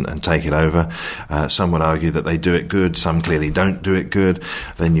place and take it over. Some would argue that they do it good. Some clearly don't do it good.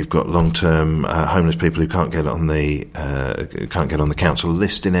 Then you've got long-term homeless people who can't get on the council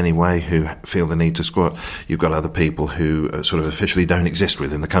list in any way, who feel the need to squat. You've got other people who sort of officially don't exist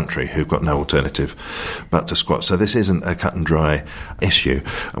within the country, who've got no alternative but to squat. So this isn't a cut and dry issue.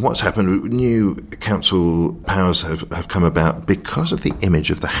 And what's happened, new council powers have come about because of the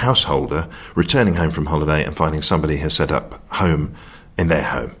image of the householder returning home from holiday and finding somebody has set up home in their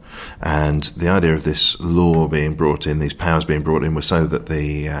home. And the idea of this law being brought in, these powers being brought in, was so that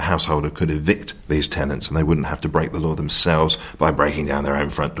the householder could evict these tenants and they wouldn't have to break the law themselves by breaking down their own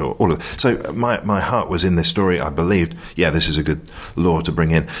front door. So my heart was in this story. I believed, this is a good law to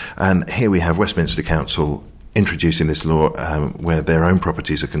bring in. And here we have Westminster Council introducing this law where their own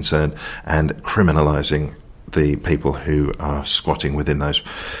properties are concerned and criminalising the people who are squatting within those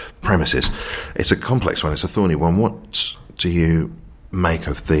premises. It's a complex one. It's a thorny one. What do you make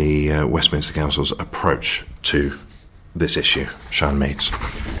of the Westminster Council's approach to this issue, Sian Meads?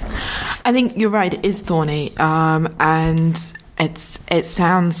 I think you're right, it is thorny, and it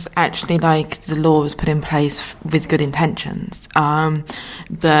sounds actually like the law was put in place with good intentions,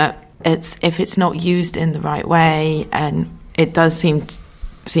 but if it's not used in the right way, and it does seem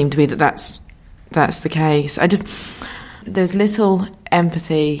to be that's the case. There's little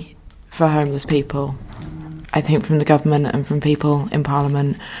empathy for homeless people, I think, from the government and from people in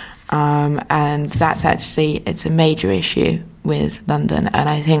Parliament, and that's it's a major issue with London. And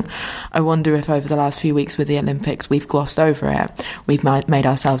I wonder if over the last few weeks with the Olympics we've glossed over it. We've made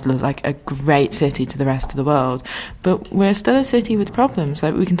ourselves look like a great city to the rest of the world, but we're still a city with problems.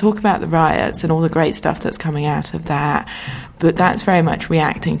 Like, we can talk about the riots and all the great stuff that's coming out of that, but that's very much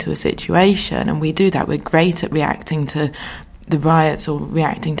reacting to a situation, and we do that. We're great at reacting to the riots or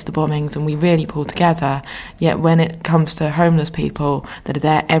reacting to the bombings, and we really pull together. Yet when it comes to homeless people that are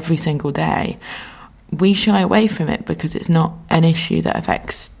there every single day, we shy away from it because it's not an issue that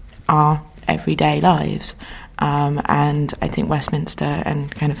affects our everyday lives. And I think Westminster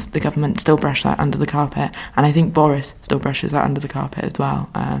and kind of the government still brush that under the carpet, and I think Boris still brushes that under the carpet as well.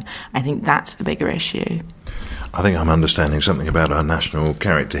 I think that's the bigger issue. I think I'm understanding something about our national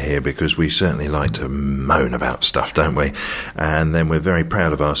character here, because we certainly like to moan about stuff, don't we? And then we're very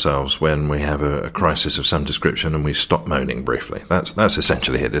proud of ourselves when we have a crisis of some description and we stop moaning briefly. That's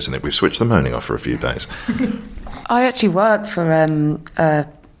essentially it, isn't it? We've switched the moaning off for a few days. I actually work for a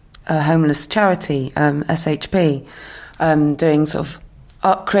homeless charity, SHP, doing sort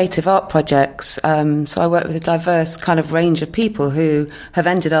of creative art projects. So I work with a diverse kind of range of people who have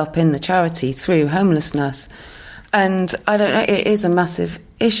ended up in the charity through homelessness. And I don't know, it is a massive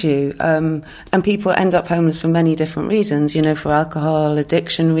issue. And people end up homeless for many different reasons, for alcohol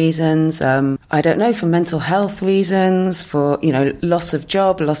addiction reasons, I don't know, for mental health reasons, for, loss of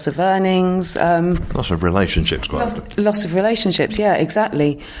job, loss of earnings. Loss of relationships, Loss of relationships, yeah,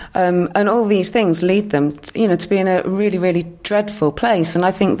 exactly. And all these things lead them, to be in a really, really dreadful place. And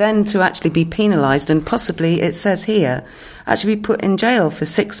I think then to actually be penalised and possibly, it says here, actually be put in jail for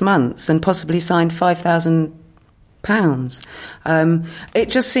 6 months and possibly signed £5,000. It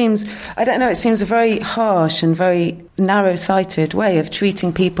just seems, I don't know, it seems a very harsh and very narrow-sighted way of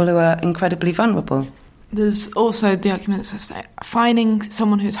treating people who are incredibly vulnerable. There's also the argument that says finding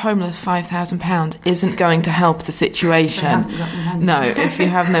someone who's homeless £5,000 isn't going to help the situation. No, if you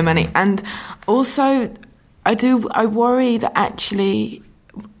have no money. And also, I worry that actually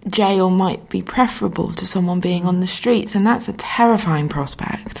jail might be preferable to someone being on the streets, and that's a terrifying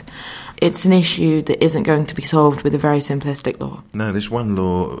prospect. It's an issue that isn't going to be solved with a very simplistic law. No, this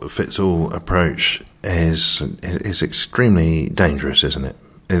one-law-fits-all approach is extremely dangerous, isn't it?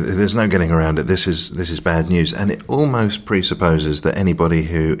 There's no getting around it. This is bad news, and it almost presupposes that anybody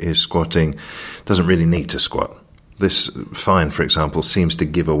who is squatting doesn't really need to squat. This fine, for example, seems to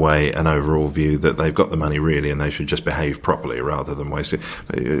give away an overall view that they've got the money really and they should just behave properly rather than waste it.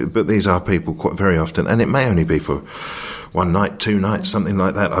 But these are people quite very often, and it may only be for 1 night, 2 nights, something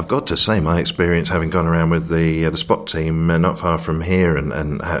like that. I've got to say, my experience having gone around with the Spot team not far from here and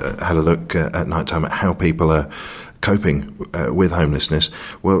had a look at night time at how people are coping with homelessness.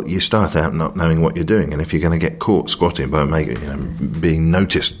 Well, you start out not knowing what you're doing, and if you're going to get caught squatting by being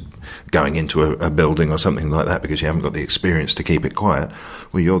noticed going into a building or something like that because you haven't got the experience to keep it quiet,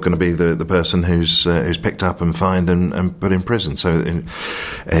 well, you're going to be the person who's picked up and fined and put in prison. So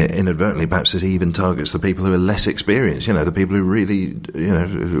inadvertently, perhaps it even targets the people who are less experienced, the people who really,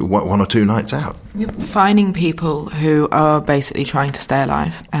 1 or 2 nights out. Finding people who are basically trying to stay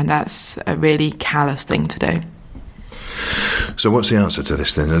alive, and that's a really callous thing to do. So what's the answer to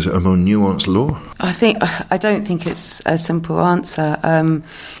this then? Is it a more nuanced law? I don't think it's a simple answer.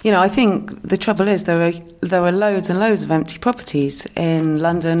 I think the trouble is there are loads and loads of empty properties in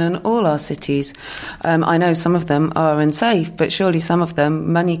London and all our cities. I know some of them are unsafe, but surely some of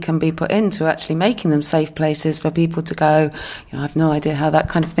them money can be put into actually making them safe places for people to go. I have no idea how that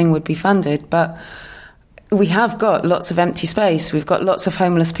kind of thing would be funded, but we have got lots of empty space. We've got lots of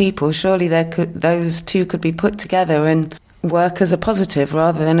homeless people. Surely those two could be put together and work as a positive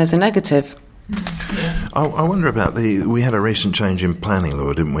rather than as a negative. I wonder about we had a recent change in planning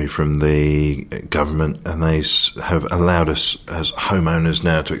law, didn't we, from the government, and they have allowed us as homeowners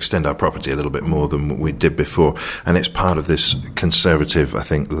now to extend our property a little bit more than we did before, and it's part of this Conservative, I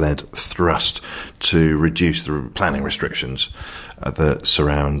think, led thrust to reduce the planning restrictions that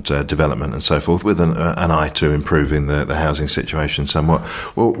surround development and so forth, with an eye to improving the housing situation somewhat.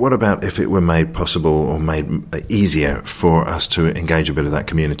 Well, what about if it were made possible or made easier for us to engage a bit of that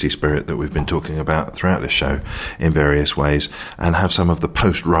community spirit that we've been talking about throughout this show in various ways, and have some of the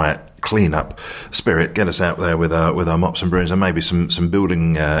post-riot clean-up spirit, get us out there with our mops and brooms and maybe some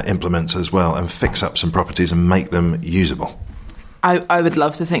building implements as well, and fix up some properties and make them usable? I would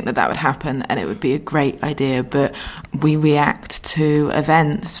love to think that would happen, and it would be a great idea, but we react to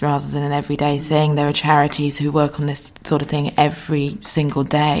events rather than an everyday thing. There are charities who work on this sort of thing every single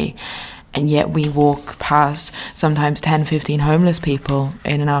day, and yet we walk past sometimes 10, 15 homeless people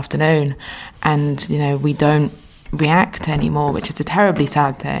in an afternoon, and, we don't react anymore, which is a terribly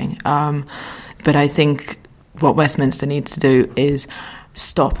sad thing. But I think what Westminster needs to do is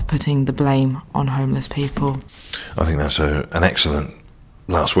stop putting the blame on homeless people. I think that's an excellent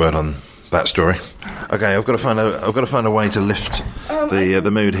last word on that story. Okay, I've got to find a way to lift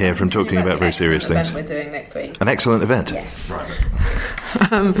the mood here from talking about very serious things. We're doing next week. An excellent event. Yes. Right.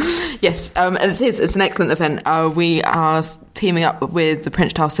 Yes, it's an excellent event. We are teaming up with the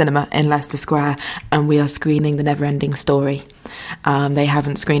Prince Charles Cinema in Leicester Square, and we are screening The Never-Ending Story. They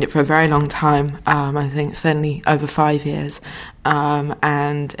haven't screened it for a very long time. I think certainly over 5 years.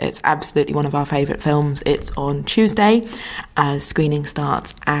 And it's absolutely one of our favourite films. It's on Tuesday. Screening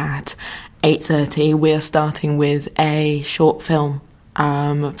starts at 8:30. We're starting with a short film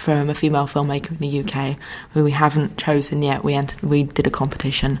from a female filmmaker in the UK who we haven't chosen yet. We did a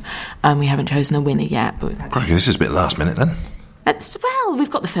competition and we haven't chosen a winner yet. But this is a bit last minute then. We've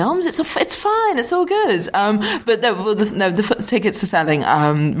got the films. It's fine. It's all good. But the tickets are selling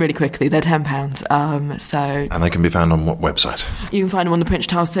really quickly. They're £10. And they can be found on what website? You can find them on the Prince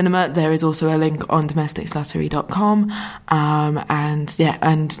Charles Cinema. There is also a link on domesticslattery.com.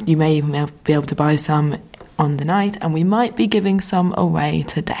 And you may even be able to buy some on the night. And we might be giving some away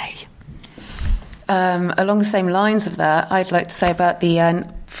today. Along the same lines of that, I'd like to say about the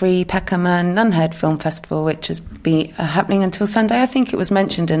free Peckham and Nunhead Film Festival, which has been happening until Sunday. I think it was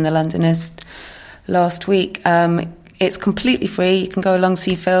mentioned in the Londonist last week. It's completely free. You can go along,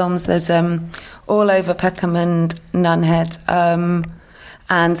 see films. There's all over Peckham and Nunhead. And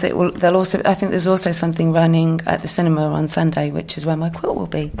I think there's also something running at the cinema on Sunday, which is where my quilt will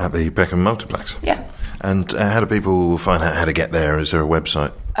be. At the Peckham Multiplex? Yeah. And how do people find out how to get there? Is there a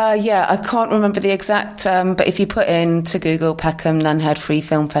website? Yeah, I can't remember the exact, but if you put into Google Peckham Nunhead Free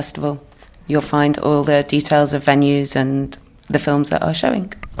Film Festival, you'll find all the details of venues and the films that are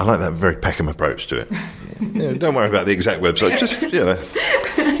showing. I like that very Peckham approach to it. Don't worry about the exact website, just,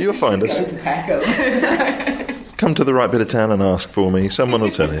 you'll find us. Come to the right bit of town and ask for me. Someone will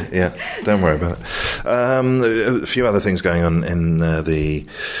tell you. Yeah, don't worry about it. A few other things going on in the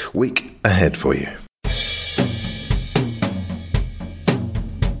week ahead for you.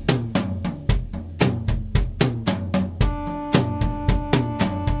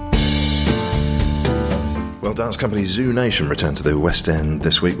 Well, dance company Zoo Nation returned to the West End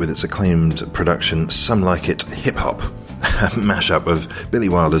this week with its acclaimed production Some Like It Hip Hop, a mashup of Billy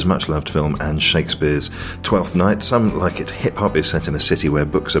Wilder's much-loved film and Shakespeare's Twelfth Night. Some Like It Hip Hop is set in a city where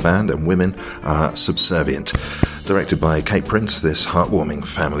books are banned and women are subservient. Directed by Kate Prince, this heartwarming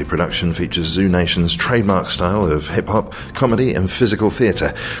family production features Zoo Nation's trademark style of hip-hop, comedy and physical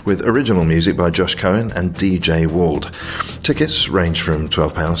theatre, with original music by Josh Cohen and DJ Wald. Tickets range from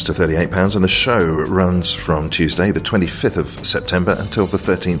 £12 to £38, and the show runs from Tuesday, the 25th of September, until the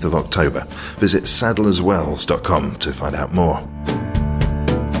 13th of October. Visit sadlerswells.com to find out more.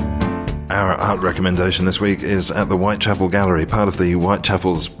 Our art recommendation this week is at the Whitechapel Gallery, part of the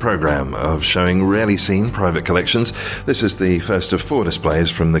Whitechapel's programme of showing rarely seen private collections. This is the first of 4 displays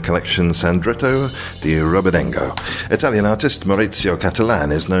from the collection Sandretto di Robedengo. Italian artist Maurizio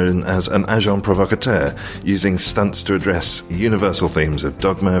Catalan is known as an agent provocateur, using stunts to address universal themes of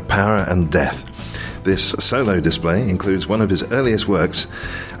dogma, power and death. This solo display includes one of his earliest works,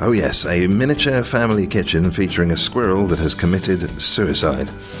 a miniature family kitchen featuring a squirrel that has committed suicide.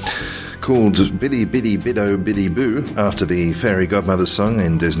 Called Biddy Biddy Biddo Biddy Boo, after the fairy godmother's song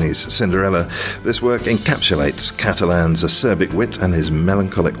in Disney's Cinderella, this work encapsulates Catalan's acerbic wit and his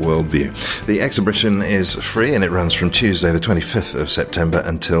melancholic worldview. The exhibition is free and it runs from Tuesday the 25th of September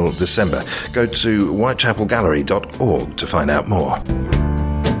until December. Go to whitechapelgallery.org to find out more.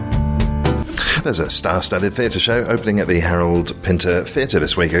 There's a star-studded theatre show opening at the Harold Pinter Theatre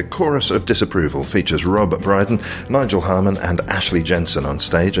this week. A Chorus of Disapproval features Rob Brydon, Nigel Harman and Ashley Jensen on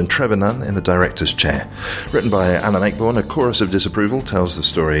stage, and Trevor Nunn in the director's chair. Written by Alan Ayckbourn, A Chorus of Disapproval tells the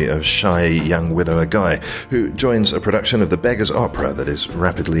story of shy young widower Guy, who joins a production of The Beggar's Opera that is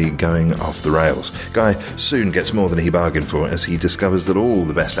rapidly going off the rails. Guy soon gets more than he bargained for as he discovers that all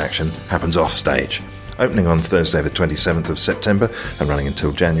the best action happens off stage. Opening on Thursday the 27th of September and running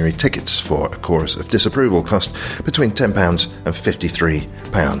until January, tickets for A Chorus of Disapproval cost between £10 and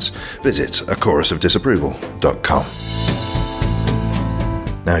 £53. Visit achorusofdisapproval.com.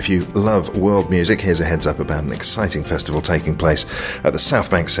 Now, if you love world music, here's a heads up about an exciting festival taking place at the South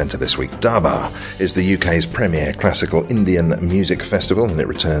Bank Centre this week. Darbar is the UK's premier classical Indian music festival, and it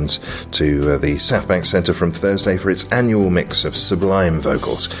returns to the South Bank Centre from Thursday for its annual mix of sublime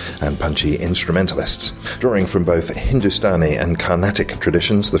vocals and punchy instrumentalists. Drawing from both Hindustani and Carnatic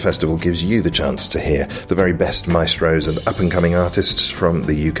traditions, the festival gives you the chance to hear the very best maestros and up-and-coming artists from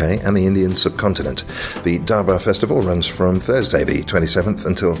the UK and the Indian subcontinent. The Darbar Festival runs from Thursday the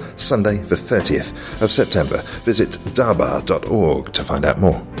 27th until Sunday the 30th of September. Visit darbar.org to find out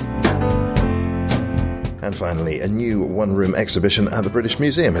more. And finally, a new one-room exhibition at the British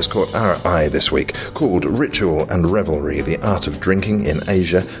Museum has caught our eye this week. Called Ritual and Revelry, The Art of Drinking in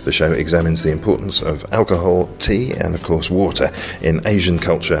Asia, the show examines the importance of alcohol, tea and, of course, water in Asian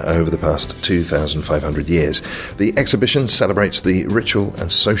culture over the past 2,500 years. The exhibition celebrates the ritual and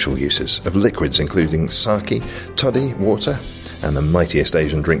social uses of liquids, including sake, toddy, water, and the mightiest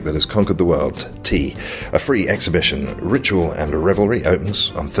Asian drink that has conquered the world, tea. A free exhibition, Ritual and Revelry,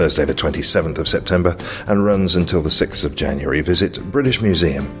 opens on Thursday the 27th of September and runs until the 6th of January. Visit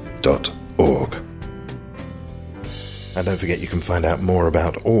britishmuseum.org. And don't forget, you can find out more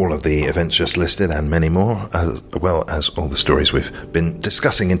about all of the events just listed and many more, as well as all the stories we've been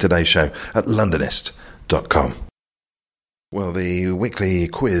discussing in today's show at Londonist.com. Well, the weekly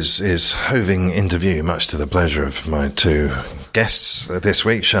quiz is hoving into view, much to the pleasure of my two guests this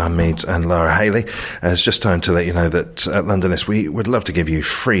week, Sian Meads and Lara Haley. It's just time to let you know that at Londonist we would love to give you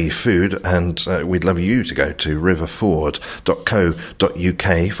free food, and we'd love you to go to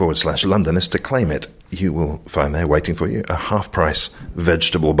riverford.co.uk/Londonist to claim it. You will find there waiting for you a half-price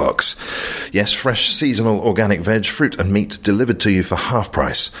vegetable box. Yes, fresh seasonal organic veg, fruit and meat delivered to you for half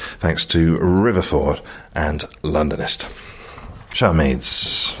price, thanks to Riverford and Londonist. Sian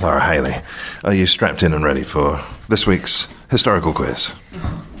Meads, Lara Haley, are you strapped in and ready for this week's historical quiz?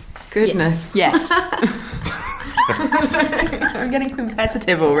 Goodness. Yes. I'm getting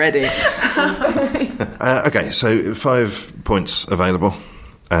competitive already. Okay, so 5 points available,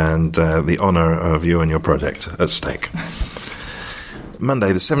 and the honour of you and your project at stake.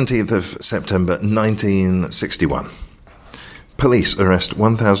 Monday, the 17th of September, 1961. Police arrest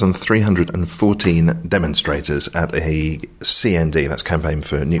 1,314 demonstrators at a CND, that's Campaign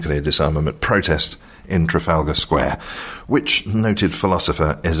for Nuclear Disarmament, protest in Trafalgar Square. Which noted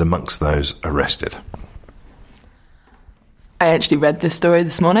philosopher is amongst those arrested? I actually read this story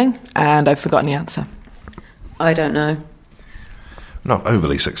this morning, and I've forgotten the answer. I don't know. Not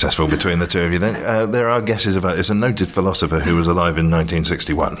overly successful between the two of you then. There are guesses about it's a noted philosopher who was alive in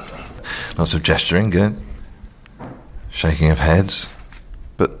 1961. Lots of gesturing, good. Shaking of heads,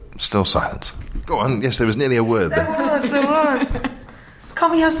 but still silence. Go on, yes, there was nearly a word there. There was.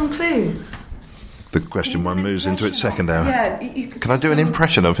 Can't we have some clues? The question one moves into its second hour. Yeah, Can I do an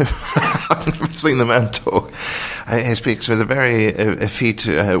impression of him? I've never seen the man talk. He speaks with a very effete,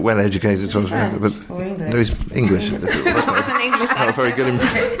 well-educated sort of... Or English. No, he's English. That's an English Not a very good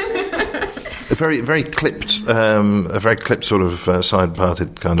a very clipped sort of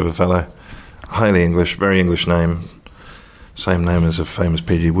side-parted kind of a fellow. Highly English, very English name. Same name as a famous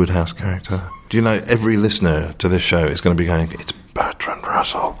P.G. Wodehouse character. Do you know every listener to this show is going to be going, it's Bertrand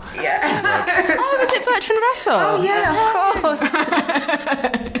Russell. Yeah. Oh, is it Bertrand Russell? Oh, yeah, of course.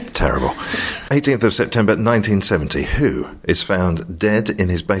 Terrible. 18th of September 1970. Who is found dead in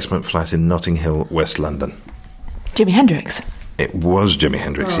his basement flat in Notting Hill, West London? Jimi Hendrix. It was Jimi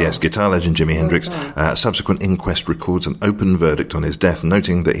Hendrix, yes, guitar legend Jimi Hendrix. Subsequent inquest records an open verdict on his death,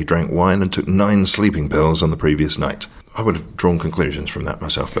 noting that he drank wine and took 9 sleeping pills on the previous night. I would have drawn conclusions from that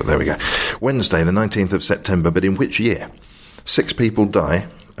myself, but there we go. Wednesday, the 19th of September, but in which year? 6 people die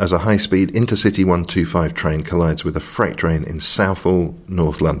as a high-speed Intercity 125 train collides with a freight train in Southall,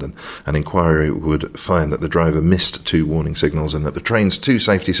 North London. An inquiry would find that the driver missed 2 warning signals and that the train's 2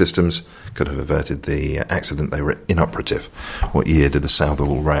 safety systems could have averted the accident. They were inoperative. What year did the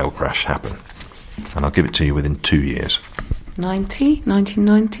Southall rail crash happen? And I'll give it to you within 2 years.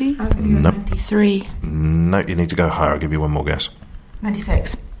 1990? Nope. 93. No, you need to go higher. I'll give you one more guess.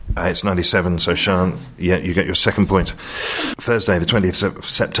 96. It's 97, so Sian, yeah, you get your second point. Thursday, the 20th of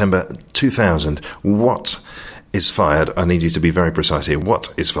September 2000. What is fired? I need you to be very precise here.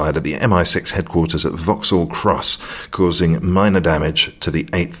 What is fired at the MI6 headquarters at Vauxhall Cross, causing minor damage to the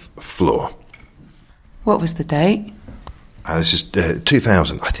 8th floor? What was the date? This is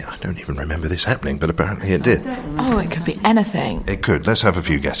 2000. I don't even remember this happening, but apparently it did. Oh, it could be anything. It could. Let's have a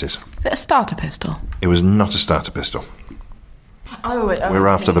few guesses. Is it a starter pistol? It was not a starter pistol. We're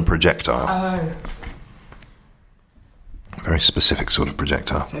after the projectile. Oh. Very specific sort of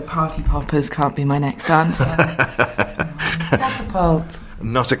projectile. So party poppers can't be my next answer. Catapult.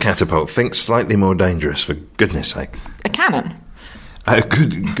 Not a catapult. Think slightly more dangerous, for goodness sake. A cannon?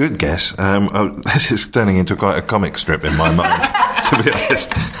 Good guess. This is turning into quite a comic strip in my mind, to be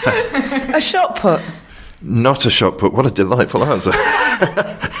honest. A shot put. Not a shot put. What a delightful answer.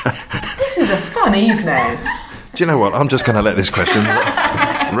 This is a fun evening. Do you know what? I'm just going to let this question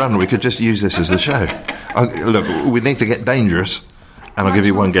run. We could just use this as the show. Look, we need to get dangerous, and I'll give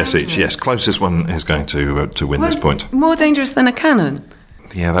you one guess each. Yes, closest one is going to win this point. More dangerous than a cannon?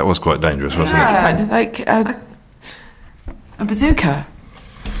 Yeah, that was quite dangerous, wasn't it? Like a bazooka.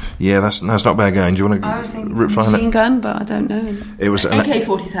 Yeah, that's not bad going. Do you want to I was thinking machine gun, but I don't know. It was an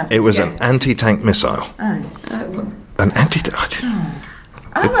AK-47. It was an anti-tank missile. Oh. An anti-tank...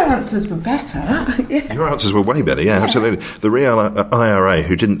 Our answers were better. Yeah. Your answers were way better, yeah, absolutely. The real IRA,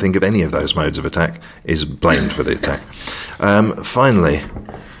 who didn't think of any of those modes of attack, is blamed for the attack. Finally,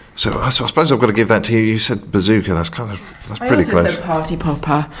 so I suppose I've got to give that to you. You said bazooka, that's pretty close. I also said party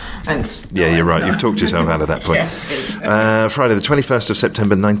popper. Yeah, you're right, you've talked yourself out of that point. Friday, the 21st of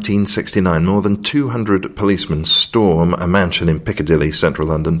September 1969, more than 200 policemen storm a mansion in Piccadilly, central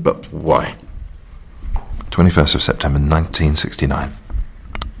London, but why? 21st of September 1969.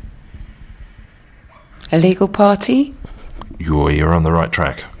 Illegal party? You're on the right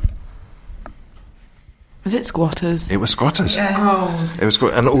track. Was it Squatters? It was Squatters. Yeah. Oh. It was,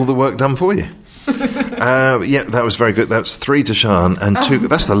 and all the work done for you. Yeah, that was very good. That's 3 to Sian and 2.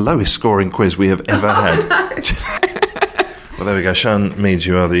 That's the lowest scoring quiz we have ever had. Well, there we go. Sian Meads,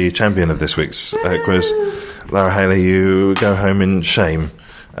 you are the champion of this week's quiz. Lara Haley, you go home in shame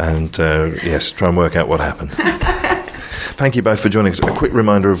and, yes, try and work out what happened. Thank you both for joining us. A quick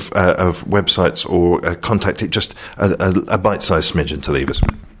reminder of websites or contact it, just a bite-sized smidgen to leave us.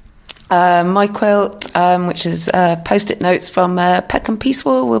 My quilt, which is post-it notes from Peckham Peace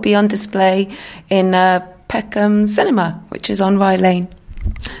Wall, will be on display in Peckham Cinema, which is on Rye Lane.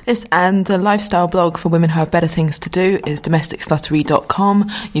 Yes, and the lifestyle blog for women who have better things to do is domesticsluttery.com.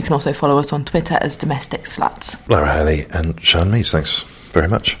 You can also follow us on Twitter as Domestic Sluts. Lara Haley and Sian Meads, thanks very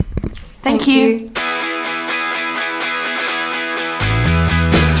much. Thank you.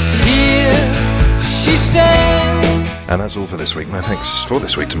 Here she stands. And that's all for this week. My thanks for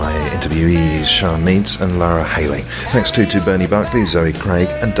this week to my interviewees, Sian Meads and Lara Haley. Thanks too to Bernie Barclay, Zoe Craig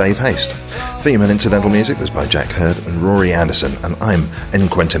and Dave Haste. Theme and incidental music was by Jack Hurd and Rory Anderson, and I'm N.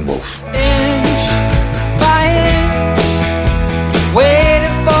 Quentin Wolfe. Inch by inch,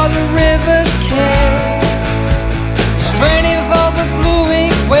 waiting for the river's kiss, straining for the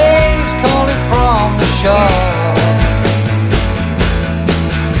blue-winged waves calling from the shore.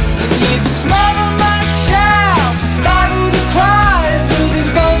 You can smother my shouts, stifle the cries, through these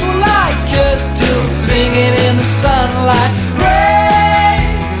bones will like us, still singing in the sunlight. Break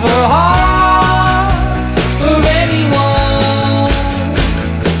the heart of anyone.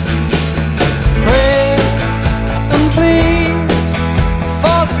 Pray and please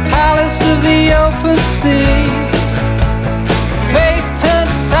for this palace of the open sea. Faith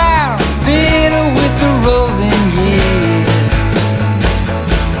turned sour, bitter with the rolling years.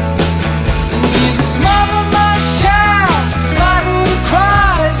 You can smother my shouts, stifle the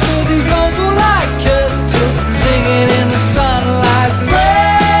cries, but these bones will like us till singing in the sunlight.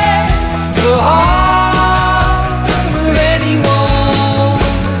 Break the heart of anyone.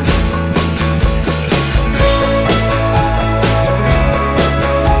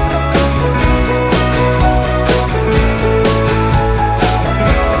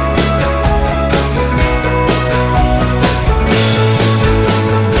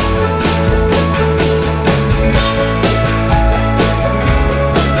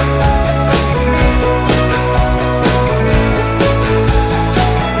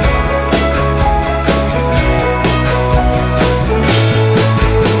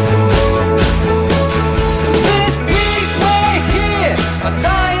 This beast way here, a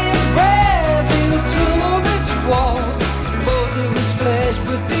dying breath in the tomb of its walls, folds of its flesh,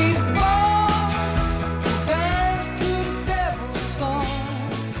 but these bones dance to the devil's song.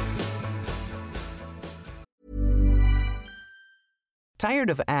 Tired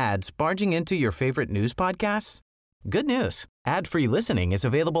of ads barging into your favorite news podcasts? Good news. Ad-free listening is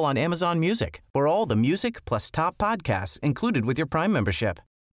available on Amazon Music for all the music plus top podcasts included with your Prime membership.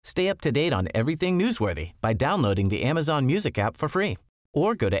 Stay up to date on everything newsworthy by downloading the Amazon Music app for free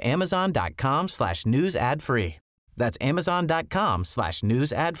or go to amazon.com/news ad free. That's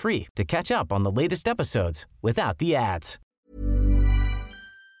amazon.com/news ad free to catch up on the latest episodes without the ads.